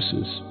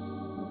services.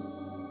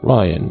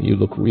 "Ryan, you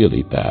look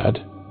really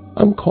bad.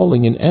 I'm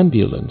calling an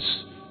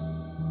ambulance."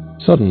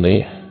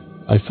 Suddenly,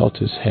 I felt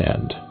his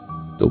hand,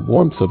 the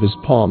warmth of his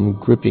palm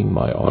gripping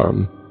my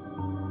arm.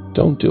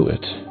 "Don't do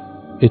it.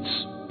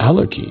 It's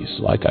allergies,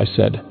 like I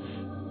said.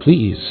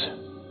 Please,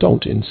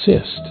 don't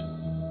insist."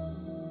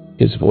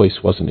 His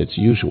voice wasn't its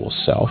usual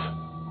self.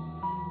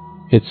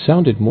 It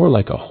sounded more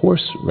like a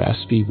hoarse,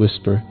 raspy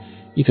whisper,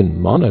 even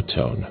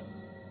monotone.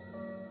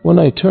 When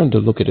I turned to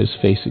look at his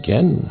face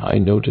again, I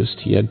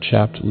noticed he had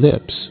chapped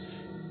lips,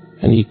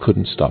 and he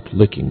couldn't stop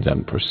licking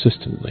them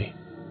persistently.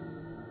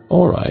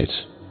 "All right,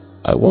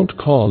 I won't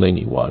call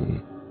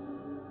anyone."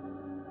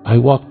 I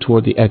walked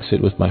toward the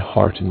exit with my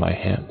heart in my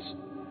hands.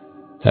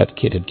 That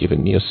kid had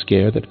given me a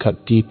scare that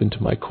cut deep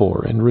into my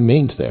core and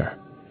remained there,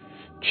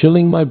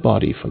 chilling my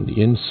body from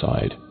the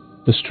inside.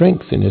 The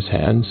strength in his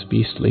hands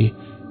beastly.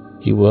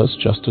 He was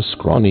just a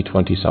scrawny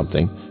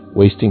 20-something,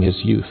 wasting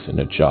his youth in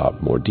a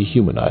job more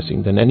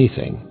dehumanizing than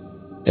anything.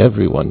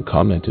 Everyone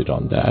commented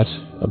on that,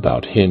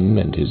 about him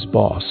and his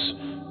boss.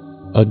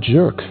 A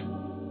jerk.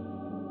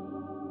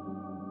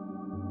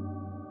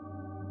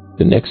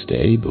 The next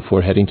day,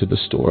 before heading to the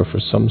store for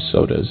some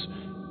sodas,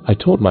 I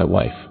told my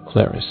wife,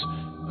 Clarice,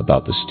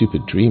 about the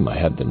stupid dream I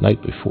had the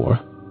night before.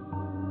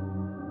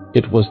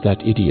 It was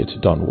that idiot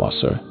Don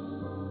Wasser.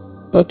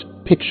 But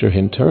picture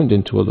him turned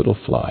into a little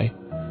fly.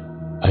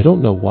 I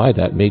don't know why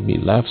that made me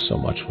laugh so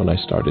much when I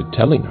started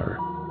telling her.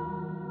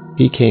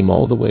 He came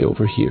all the way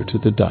over here to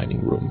the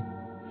dining room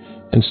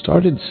and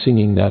started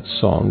singing that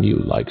song you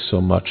like so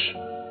much.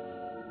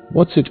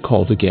 What's it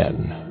called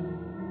again?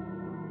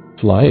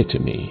 "Fly It to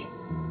Me."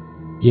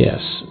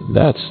 Yes,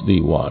 that's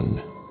the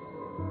one.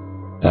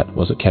 That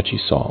was a catchy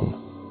song.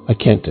 I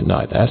can't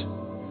deny that,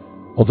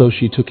 although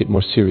she took it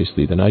more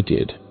seriously than I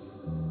did.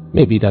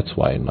 Maybe that's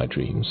why in my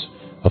dreams,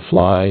 a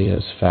fly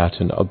as fat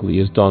and ugly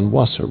as Don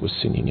Wasser was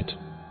singing it.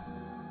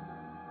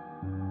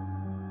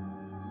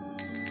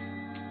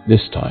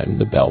 This time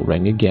the bell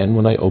rang again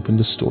when I opened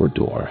the store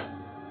door.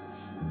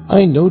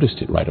 I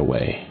noticed it right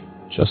away,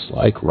 just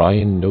like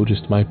Ryan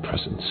noticed my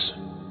presence.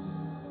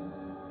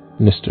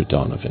 "Mr.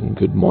 Donovan,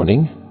 good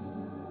morning."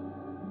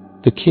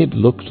 The kid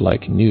looked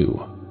like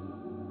new.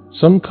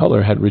 Some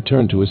color had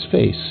returned to his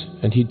face,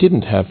 and he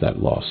didn't have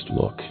that lost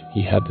look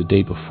he had the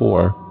day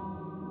before.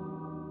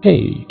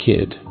 "Hey,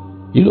 kid,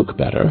 you look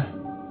better.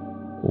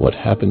 What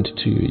happened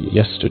to you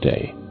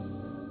yesterday?"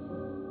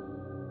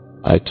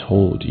 "I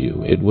told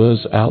you, it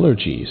was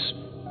allergies,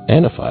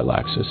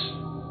 anaphylaxis."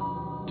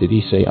 Did he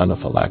say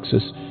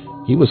anaphylaxis?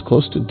 He was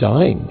close to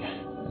dying,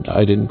 and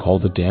I didn't call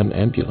the damn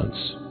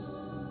ambulance.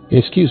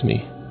 "Excuse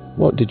me,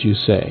 what did you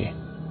say?"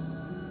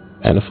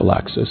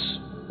 "Anaphylaxis,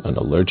 an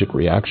allergic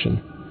reaction.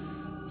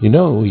 You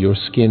know, your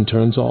skin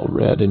turns all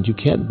red and you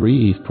can't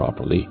breathe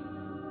properly.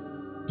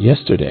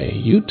 Yesterday,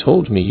 you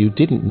told me you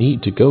didn't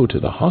need to go to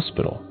the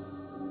hospital."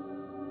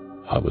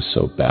 I was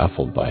so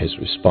baffled by his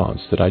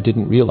response that I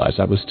didn't realize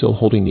I was still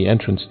holding the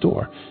entrance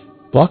door,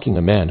 blocking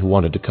a man who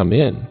wanted to come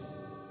in.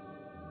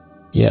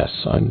 "Yes,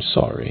 I'm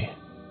sorry.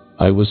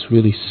 I was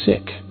really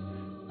sick.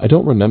 I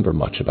don't remember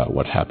much about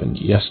what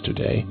happened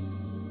yesterday."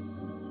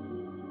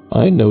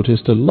 I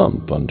noticed a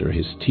lump under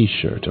his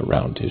t-shirt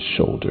around his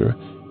shoulder,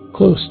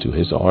 close to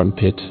his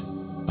armpit.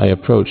 I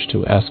approached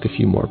to ask a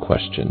few more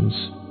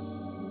questions.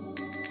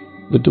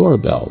 The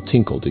doorbell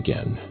tinkled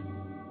again.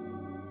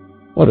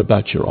 "What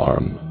about your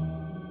arm?"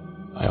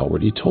 "I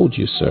already told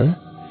you, sir."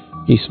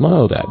 He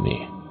smiled at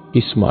me. He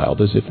smiled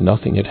as if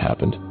nothing had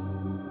happened.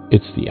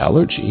 "It's the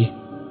allergy.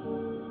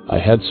 I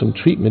had some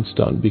treatments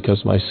done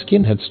because my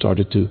skin had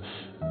started to...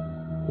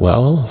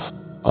 Well,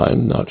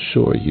 I'm not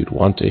sure you'd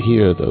want to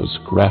hear those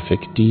graphic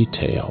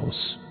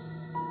details."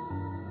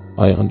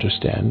 "I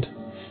understand.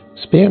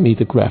 Spare me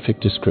the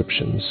graphic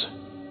descriptions."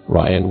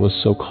 Ryan was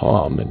so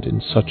calm and in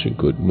such a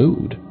good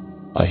mood.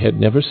 I had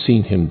never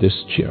seen him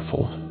this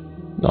cheerful,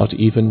 not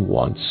even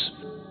once.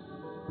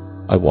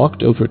 I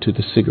walked over to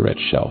the cigarette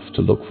shelf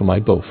to look for my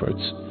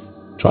Beauforts,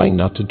 trying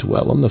not to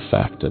dwell on the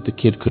fact that the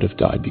kid could have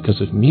died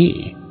because of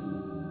me.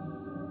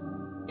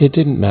 It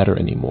didn't matter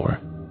anymore.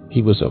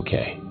 He was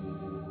okay.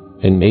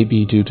 And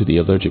maybe due to the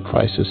allergic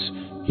crisis,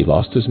 he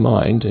lost his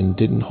mind and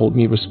didn't hold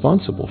me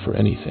responsible for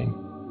anything.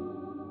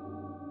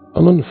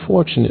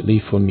 Unfortunately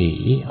for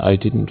me, I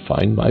didn't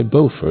find my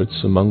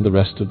Beauforts among the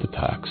rest of the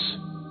packs.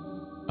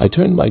 I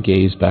turned my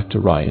gaze back to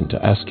Ryan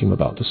to ask him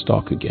about the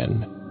stock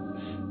again,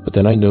 but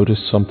then I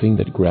noticed something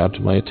that grabbed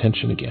my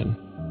attention again.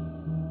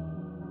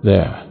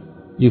 "There,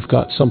 you've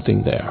got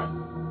something there."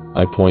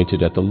 I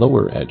pointed at the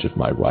lower edge of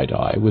my right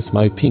eye with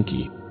my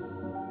pinky.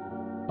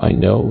 I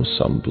know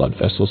some blood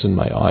vessels in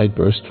my eye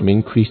burst from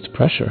increased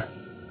pressure.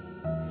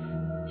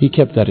 He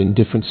kept that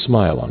indifferent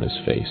smile on his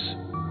face.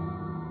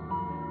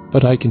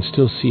 "But I can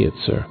still see it,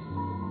 sir."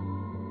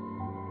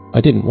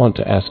 I didn't want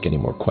to ask any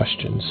more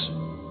questions,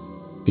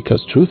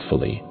 because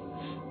truthfully,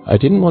 I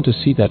didn't want to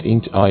see that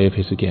inked eye of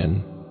his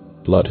again.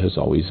 Blood has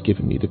always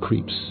given me the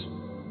creeps.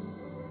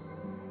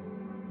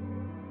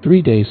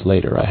 3 days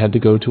later, I had to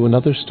go to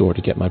another store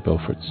to get my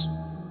Beauforts.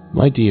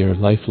 My dear,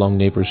 lifelong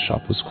neighbor's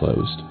shop was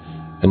closed,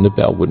 and the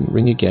bell wouldn't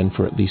ring again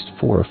for at least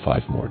 4 or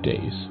 5 more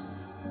days.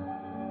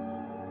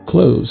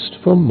 Closed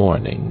for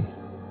mourning.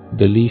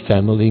 The Lee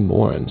family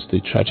mourns the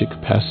tragic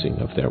passing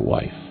of their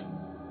wife.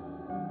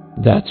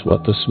 That's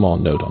what the small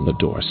note on the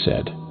door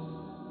said.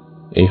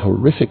 A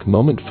horrific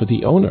moment for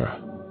the owner.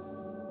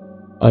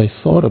 I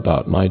thought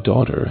about my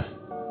daughter,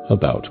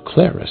 about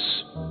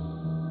Clarice.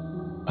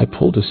 I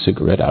pulled a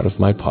cigarette out of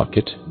my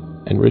pocket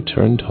and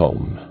returned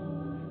home,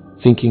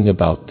 thinking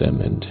about them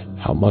and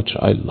how much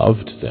I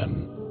loved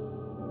them.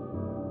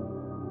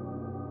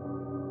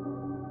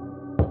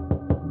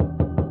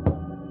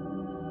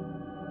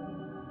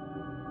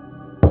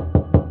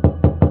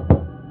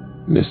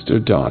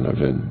 "Mr.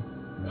 Donovan,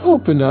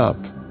 open up."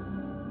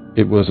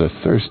 It was a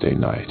Thursday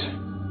night,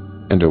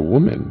 and a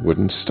woman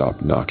wouldn't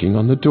stop knocking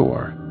on the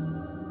door.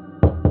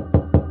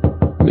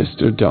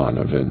 "Mr.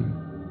 Donovan,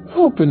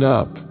 open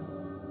up."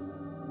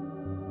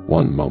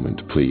 "One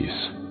moment,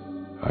 please.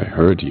 I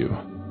heard you.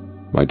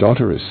 My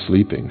daughter is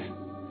sleeping.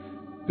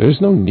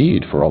 There's no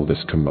need for all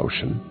this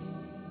commotion."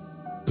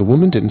 The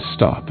woman didn't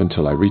stop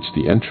until I reached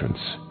the entrance,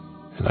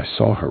 and I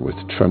saw her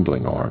with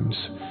trembling arms,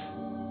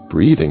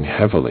 breathing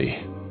heavily.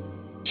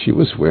 She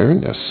was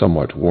wearing a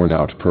somewhat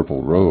worn-out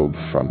purple robe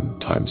from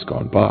times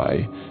gone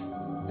by,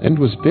 and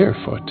was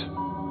barefoot.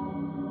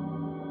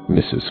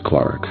 "Mrs.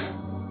 Clark,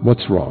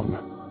 what's wrong?"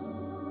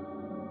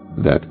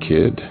 "That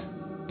kid.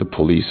 The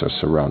police are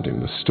surrounding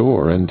the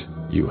store, and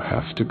you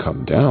have to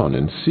come down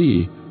and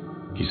see.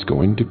 He's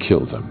going to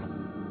kill them."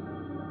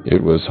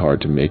 It was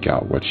hard to make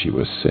out what she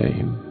was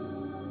saying.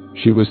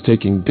 She was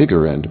taking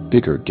bigger and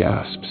bigger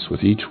gasps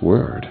with each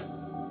word.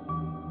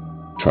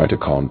 try to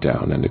calm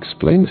down and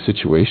explain the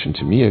situation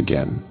to me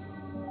again.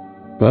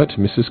 But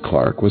Mrs.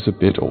 Clark was a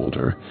bit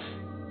older,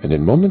 and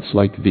in moments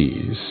like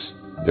these,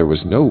 there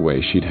was no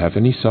way she'd have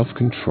any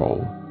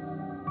self-control.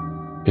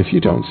 "If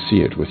you don't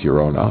see it with your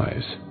own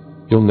eyes,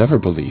 you'll never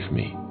believe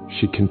me,"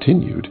 she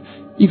continued,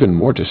 even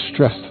more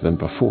distressed than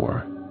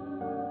before.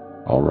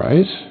 All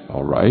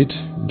right,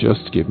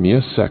 just give me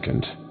a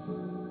second."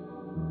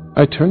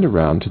 I turned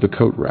around to the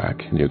coat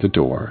rack near the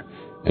door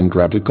and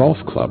grabbed a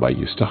golf club I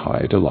used to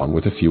hide along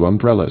with a few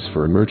umbrellas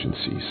for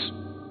emergencies.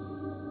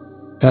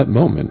 That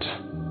moment,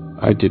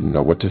 I didn't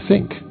know what to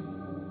think.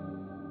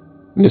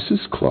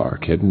 Mrs.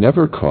 Clark had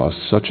never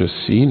caused such a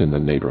scene in the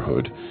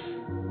neighborhood.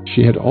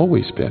 She had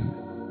always been,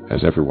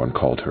 as everyone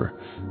called her,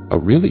 a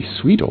really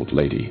sweet old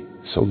lady,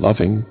 so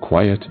loving,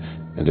 quiet,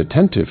 and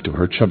attentive to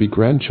her chubby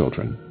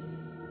grandchildren.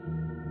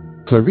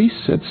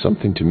 Clarice said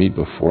something to me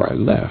before I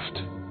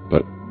left,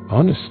 but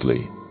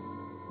honestly,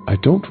 I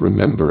don't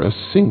remember a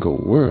single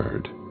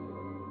word.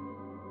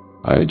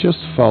 I just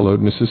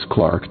followed Mrs.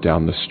 Clark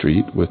down the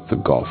street with the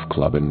golf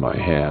club in my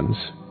hands,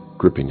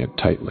 gripping it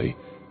tightly.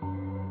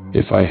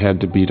 If I had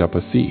to beat up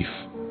a thief,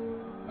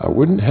 I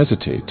wouldn't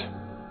hesitate.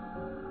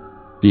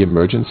 The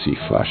emergency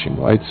flashing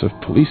lights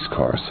of police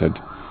cars had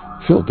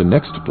filled the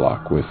next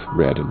block with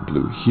red and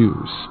blue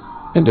hues,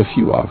 and a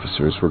few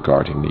officers were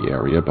guarding the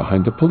area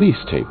behind the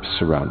police tape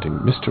surrounding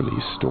Mr.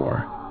 Lee's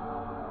store.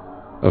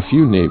 A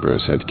few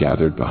neighbors had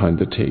gathered behind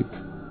the tape,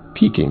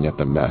 peeking at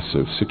the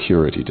massive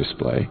security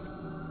display.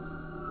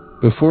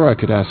 Before I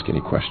could ask any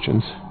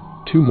questions,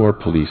 2 more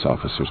police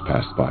officers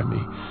passed by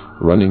me,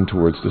 running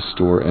towards the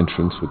store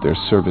entrance with their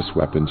service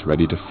weapons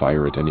ready to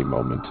fire at any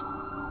moment.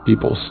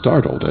 People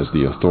startled as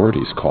the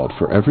authorities called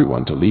for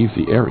everyone to leave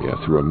the area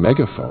through a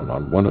megaphone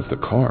on one of the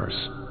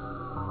cars.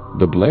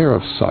 The blare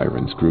of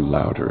sirens grew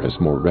louder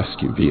as more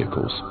rescue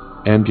vehicles,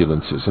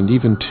 ambulances, and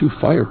even 2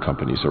 fire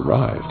companies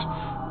arrived.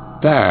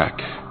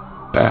 "Back!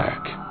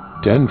 Back!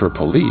 Denver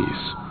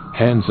police!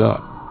 Hands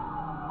up!"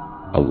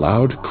 A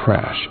loud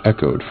crash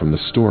echoed from the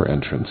store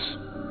entrance.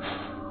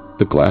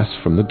 The glass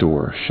from the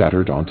door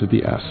shattered onto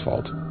the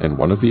asphalt, and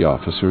one of the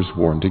officers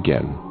warned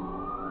again.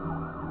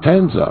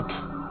 "Hands up!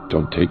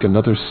 Don't take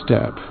another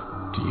step.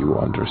 Do you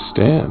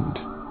understand?"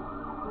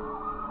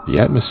 The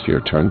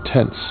atmosphere turned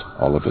tense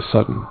all of a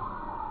sudden.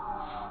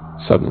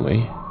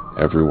 Suddenly,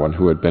 everyone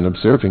who had been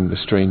observing the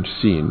strange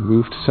scene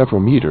moved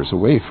several meters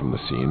away from the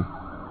scene.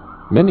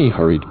 Many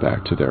hurried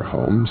back to their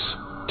homes,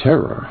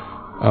 terror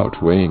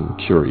outweighing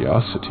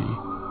curiosity.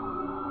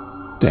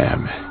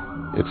 "Damn,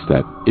 it's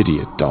that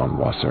idiot Don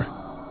Wasser,"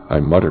 I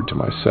muttered to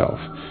myself,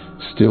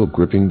 still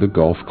gripping the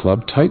golf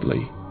club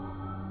tightly.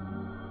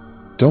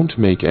 "Don't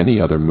make any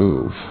other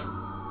move.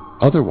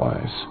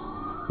 Otherwise,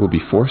 we'll be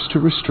forced to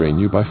restrain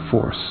you by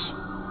force,"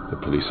 the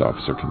police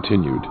officer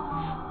continued.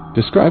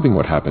 Describing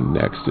what happened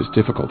next is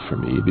difficult for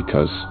me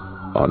because,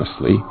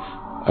 honestly,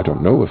 I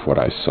don't know if what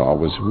I saw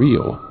was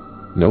real.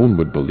 No one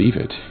would believe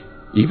it,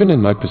 even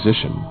in my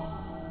position.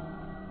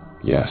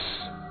 Yes,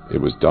 it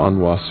was Don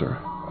Wasser,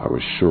 I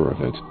was sure of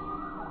it.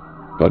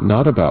 But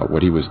not about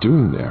what he was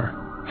doing there,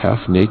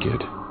 half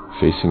naked,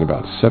 facing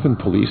about 7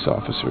 police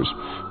officers,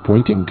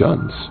 pointing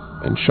guns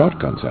and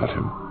shotguns at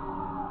him.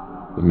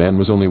 The man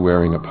was only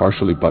wearing a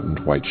partially buttoned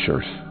white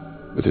shirt,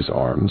 with his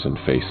arms and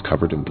face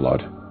covered in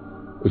blood,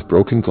 with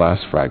broken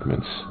glass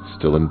fragments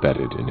still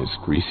embedded in his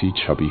greasy,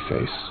 chubby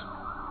face.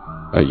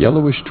 A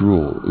yellowish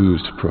drool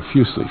oozed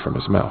profusely from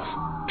his mouth,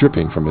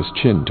 dripping from his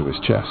chin to his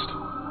chest.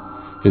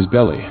 His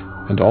belly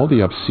and all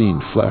the obscene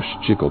flesh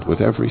jiggled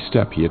with every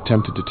step he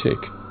attempted to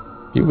take.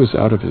 He was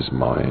out of his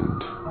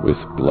mind, with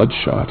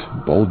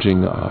bloodshot,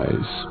 bulging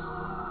eyes.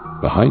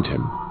 Behind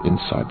him,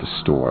 inside the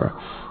store,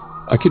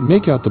 I could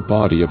make out the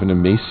body of an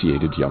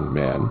emaciated young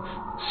man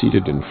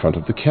seated in front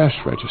of the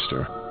cash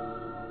register.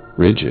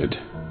 Rigid,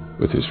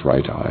 with his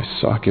right eye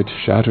socket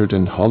shattered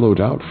and hollowed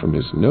out from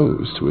his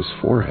nose to his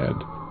forehead.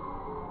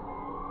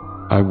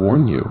 I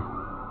warn you,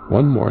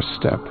 one more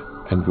step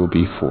and we'll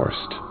be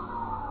forced.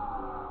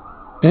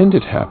 And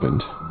it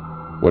happened.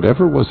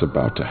 Whatever was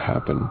about to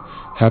happen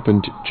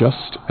happened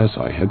just as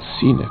I had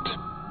seen it.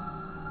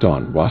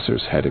 Don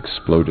Wasser's head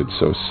exploded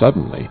so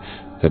suddenly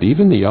that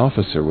even the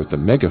officer with the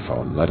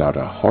megaphone let out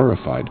a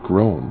horrified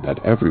groan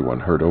that everyone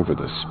heard over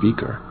the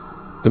speaker.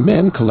 The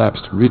man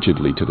collapsed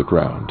rigidly to the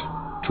ground,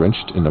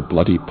 drenched in a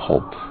bloody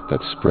pulp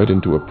that spread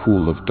into a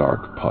pool of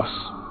dark pus.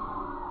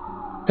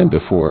 And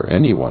before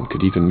anyone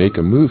could even make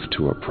a move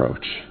to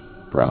approach,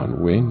 brown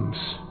wings,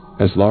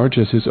 as large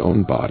as his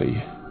own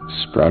body,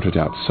 sprouted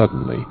out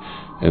suddenly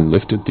and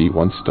lifted the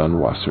once Don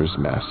Wasser's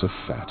mass of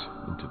fat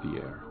into the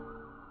air.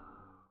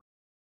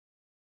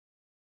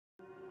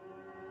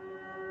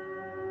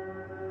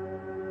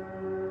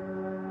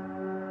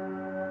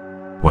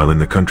 While in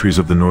the countries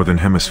of the Northern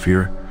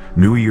Hemisphere,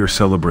 New Year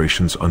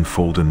celebrations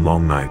unfold in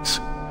long nights,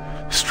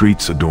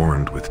 streets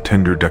adorned with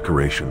tender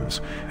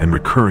decorations and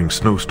recurring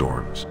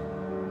snowstorms.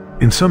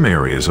 In some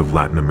areas of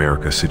Latin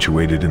America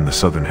situated in the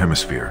Southern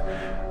Hemisphere,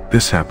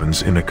 this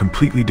happens in a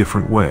completely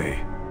different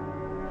way.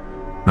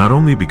 Not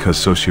only because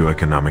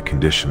socioeconomic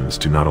conditions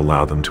do not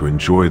allow them to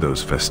enjoy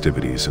those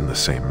festivities in the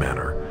same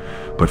manner,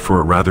 but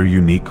for a rather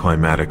unique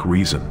climatic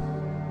reason.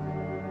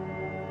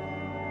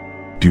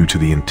 Due to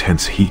the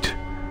intense heat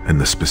and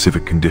the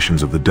specific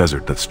conditions of the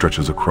desert that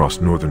stretches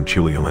across northern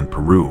Chile and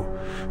Peru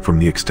from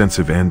the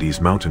extensive Andes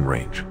mountain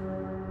range.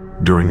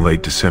 During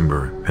late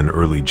December and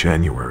early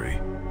January,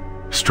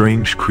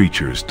 strange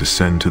creatures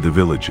descend to the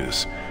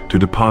villages to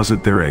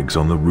deposit their eggs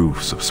on the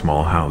roofs of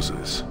small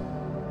houses.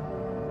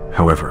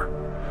 However,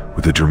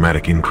 with a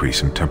dramatic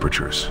increase in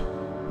temperatures,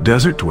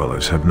 desert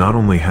dwellers have not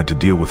only had to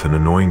deal with an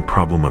annoying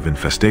problem of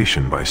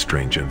infestation by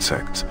strange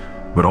insects,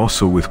 but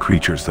also with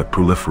creatures that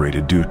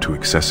proliferated due to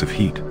excessive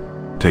heat,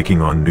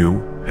 taking on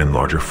new and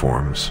larger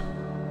forms.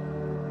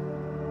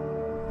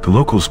 The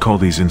locals call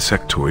these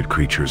insectoid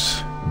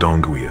creatures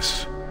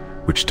donguias,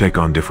 which take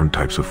on different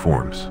types of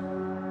forms.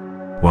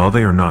 While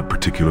they are not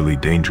particularly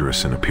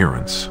dangerous in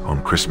appearance,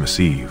 on Christmas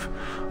Eve,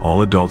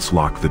 all adults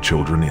lock the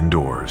children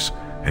indoors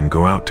and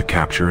go out to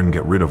capture and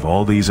get rid of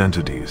all these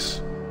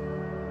entities.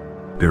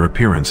 Their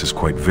appearance is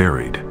quite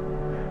varied,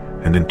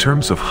 and in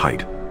terms of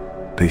height,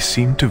 they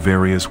seem to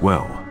vary as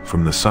well,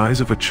 from the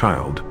size of a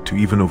child to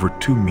even over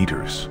 2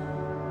 meters.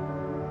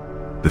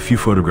 The few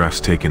photographs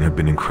taken have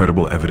been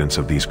incredible evidence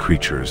of these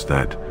creatures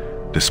that,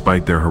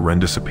 despite their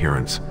horrendous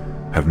appearance,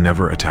 have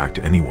never attacked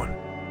anyone,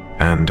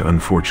 and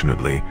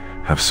unfortunately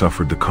have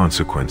suffered the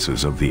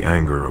consequences of the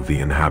anger of the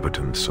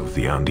inhabitants of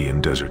the Andean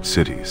desert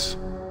cities.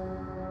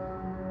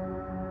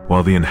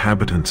 While the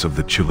inhabitants of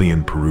the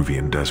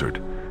Chilean-Peruvian desert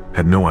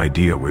had no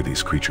idea where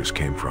these creatures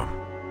came from,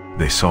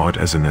 they saw it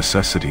as a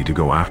necessity to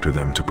go after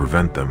them to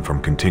prevent them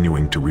from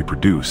continuing to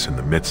reproduce in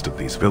the midst of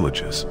these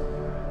villages.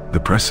 The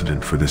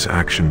precedent for this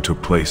action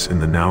took place in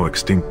the now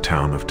extinct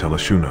town of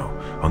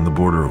Telexuno, on the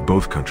border of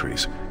both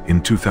countries,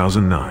 in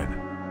 2009.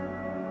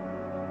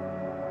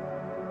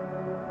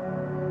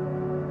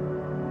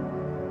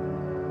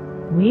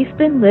 We've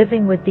been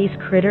living with these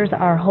critters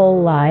our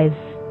whole lives.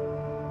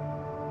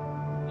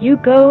 You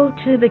go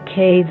to the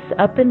caves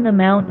up in the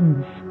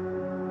mountains,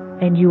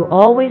 and you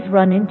always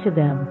run into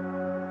them.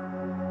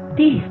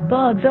 These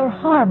bugs are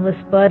harmless,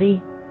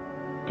 buddy.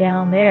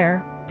 Down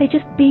there, they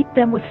just beat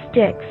them with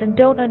sticks and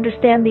don't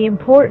understand the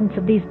importance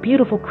of these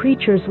beautiful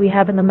creatures we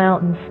have in the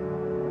mountains.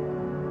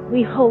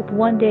 We hope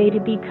one day to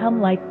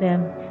become like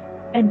them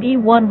and be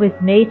one with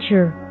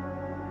nature.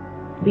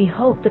 We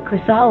hope the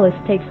chrysalis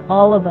takes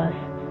all of us,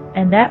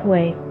 and that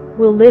way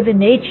we'll live in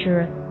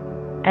nature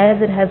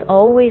as it has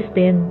always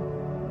been.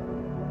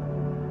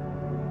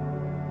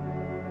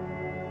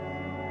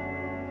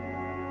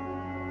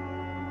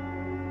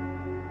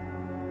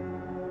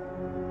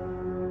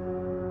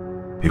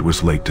 It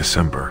was late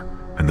December,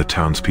 and the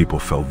townspeople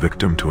fell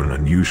victim to an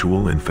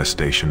unusual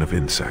infestation of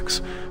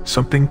insects,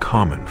 something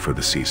common for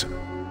the season.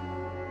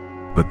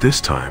 But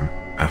this time,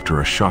 after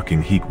a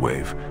shocking heat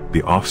wave,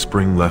 the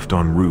offspring left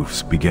on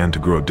roofs began to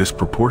grow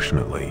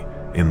disproportionately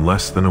in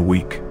less than a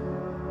week.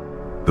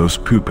 Those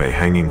pupae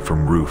hanging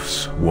from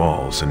roofs,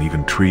 walls, and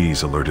even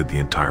trees alerted the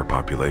entire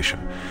population,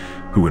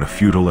 who in a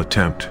futile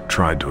attempt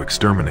tried to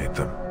exterminate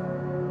them.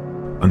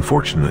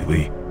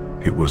 Unfortunately,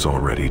 it was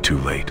already too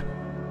late.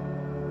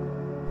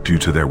 Due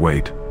to their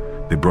weight,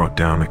 they brought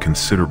down a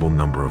considerable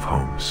number of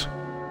homes.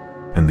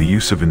 And the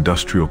use of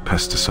industrial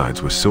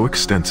pesticides was so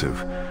extensive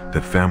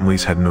that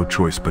families had no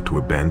choice but to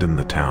abandon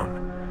the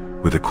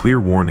town, with a clear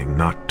warning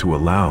not to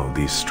allow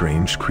these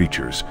strange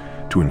creatures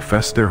to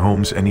infest their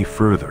homes any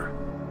further.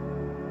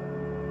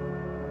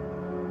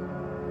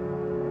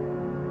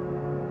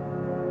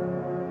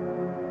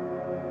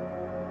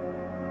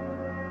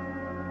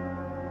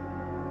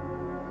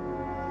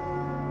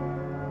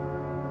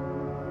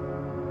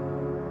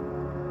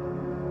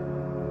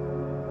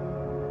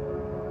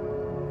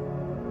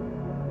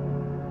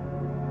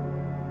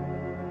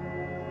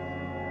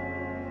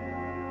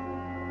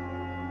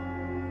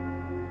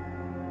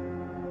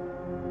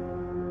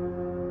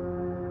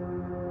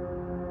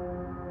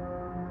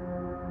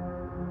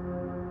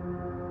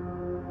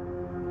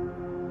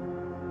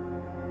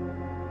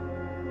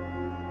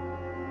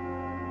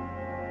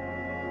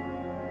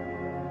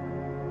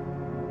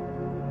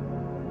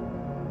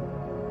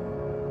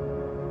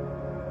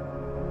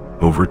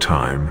 Over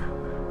time,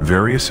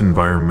 various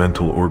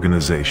environmental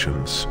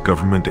organizations,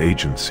 government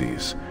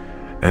agencies,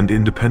 and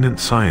independent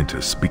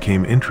scientists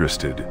became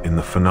interested in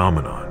the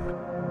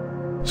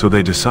phenomenon. So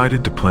they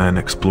decided to plan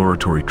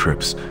exploratory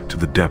trips to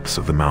the depths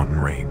of the mountain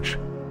range.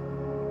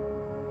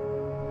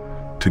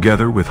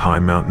 Together with high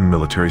mountain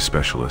military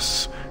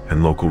specialists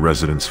and local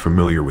residents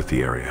familiar with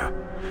the area,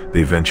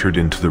 they ventured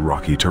into the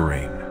rocky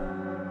terrain.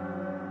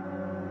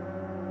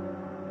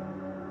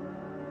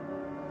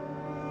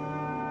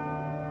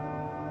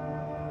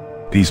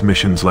 These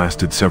missions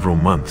lasted several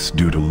months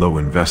due to low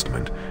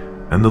investment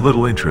and the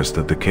little interest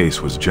that the case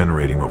was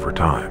generating over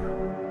time.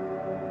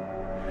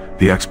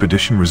 The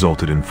expedition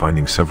resulted in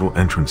finding several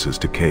entrances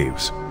to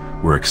caves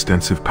where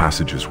extensive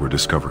passages were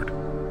discovered,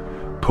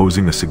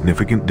 posing a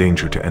significant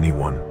danger to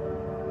anyone.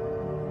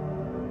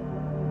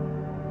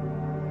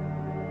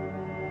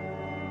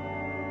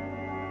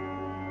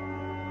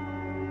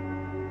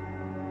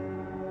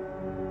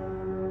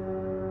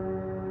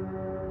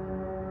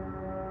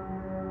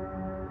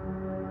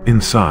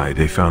 Inside,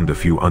 they found a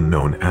few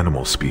unknown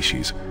animal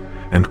species,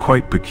 and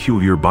quite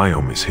peculiar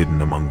biomes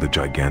hidden among the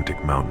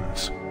gigantic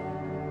mountains.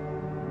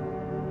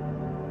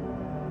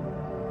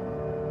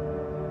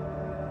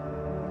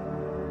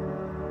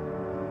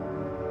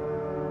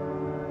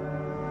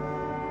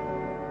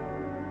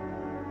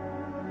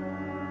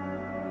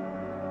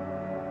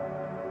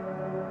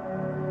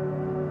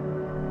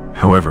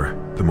 However,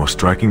 the most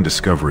striking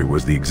discovery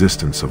was the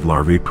existence of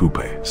larvae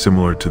pupae,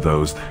 similar to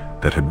those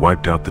that had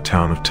wiped out the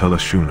town of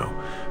Teleshuno,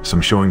 some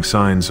showing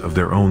signs of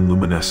their own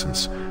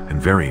luminescence and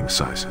varying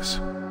sizes.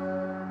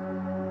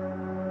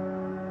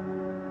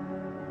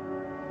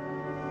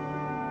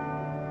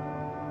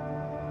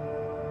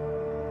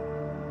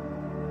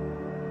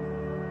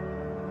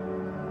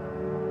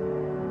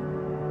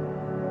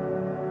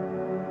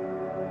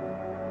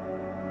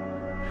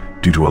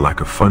 Due to a lack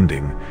of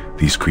funding,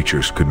 these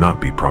creatures could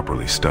not be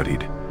properly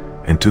studied,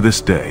 and to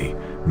this day,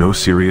 no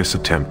serious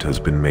attempt has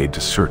been made to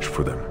search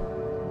for them.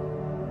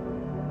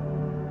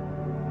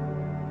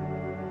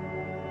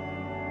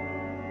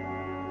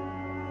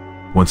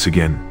 Once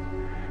again,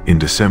 in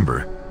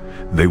December,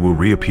 they will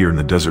reappear in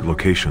the desert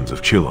locations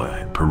of Chile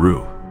and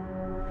Peru,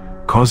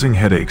 causing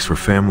headaches for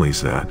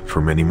families that,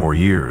 for many more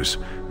years,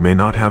 may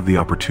not have the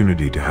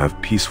opportunity to have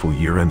peaceful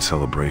year-end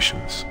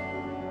celebrations.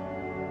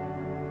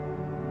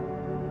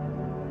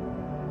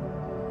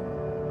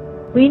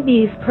 We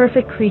need these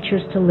perfect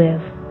creatures to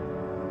live.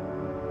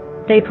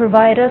 They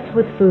provide us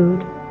with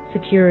food,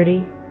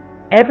 security,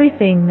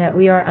 everything that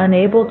we are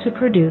unable to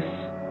produce.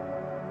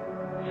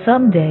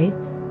 Someday,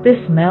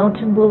 this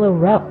mountain will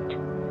erupt,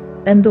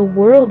 and the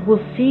world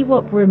will see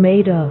what we're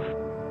made of.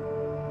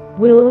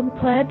 We'll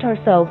implant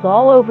ourselves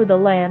all over the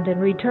land and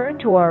return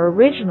to our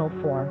original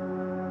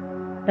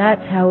form.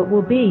 That's how it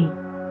will be,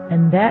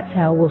 and that's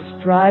how we'll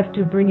strive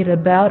to bring it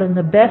about in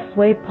the best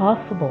way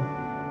possible,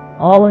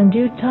 all in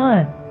due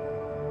time.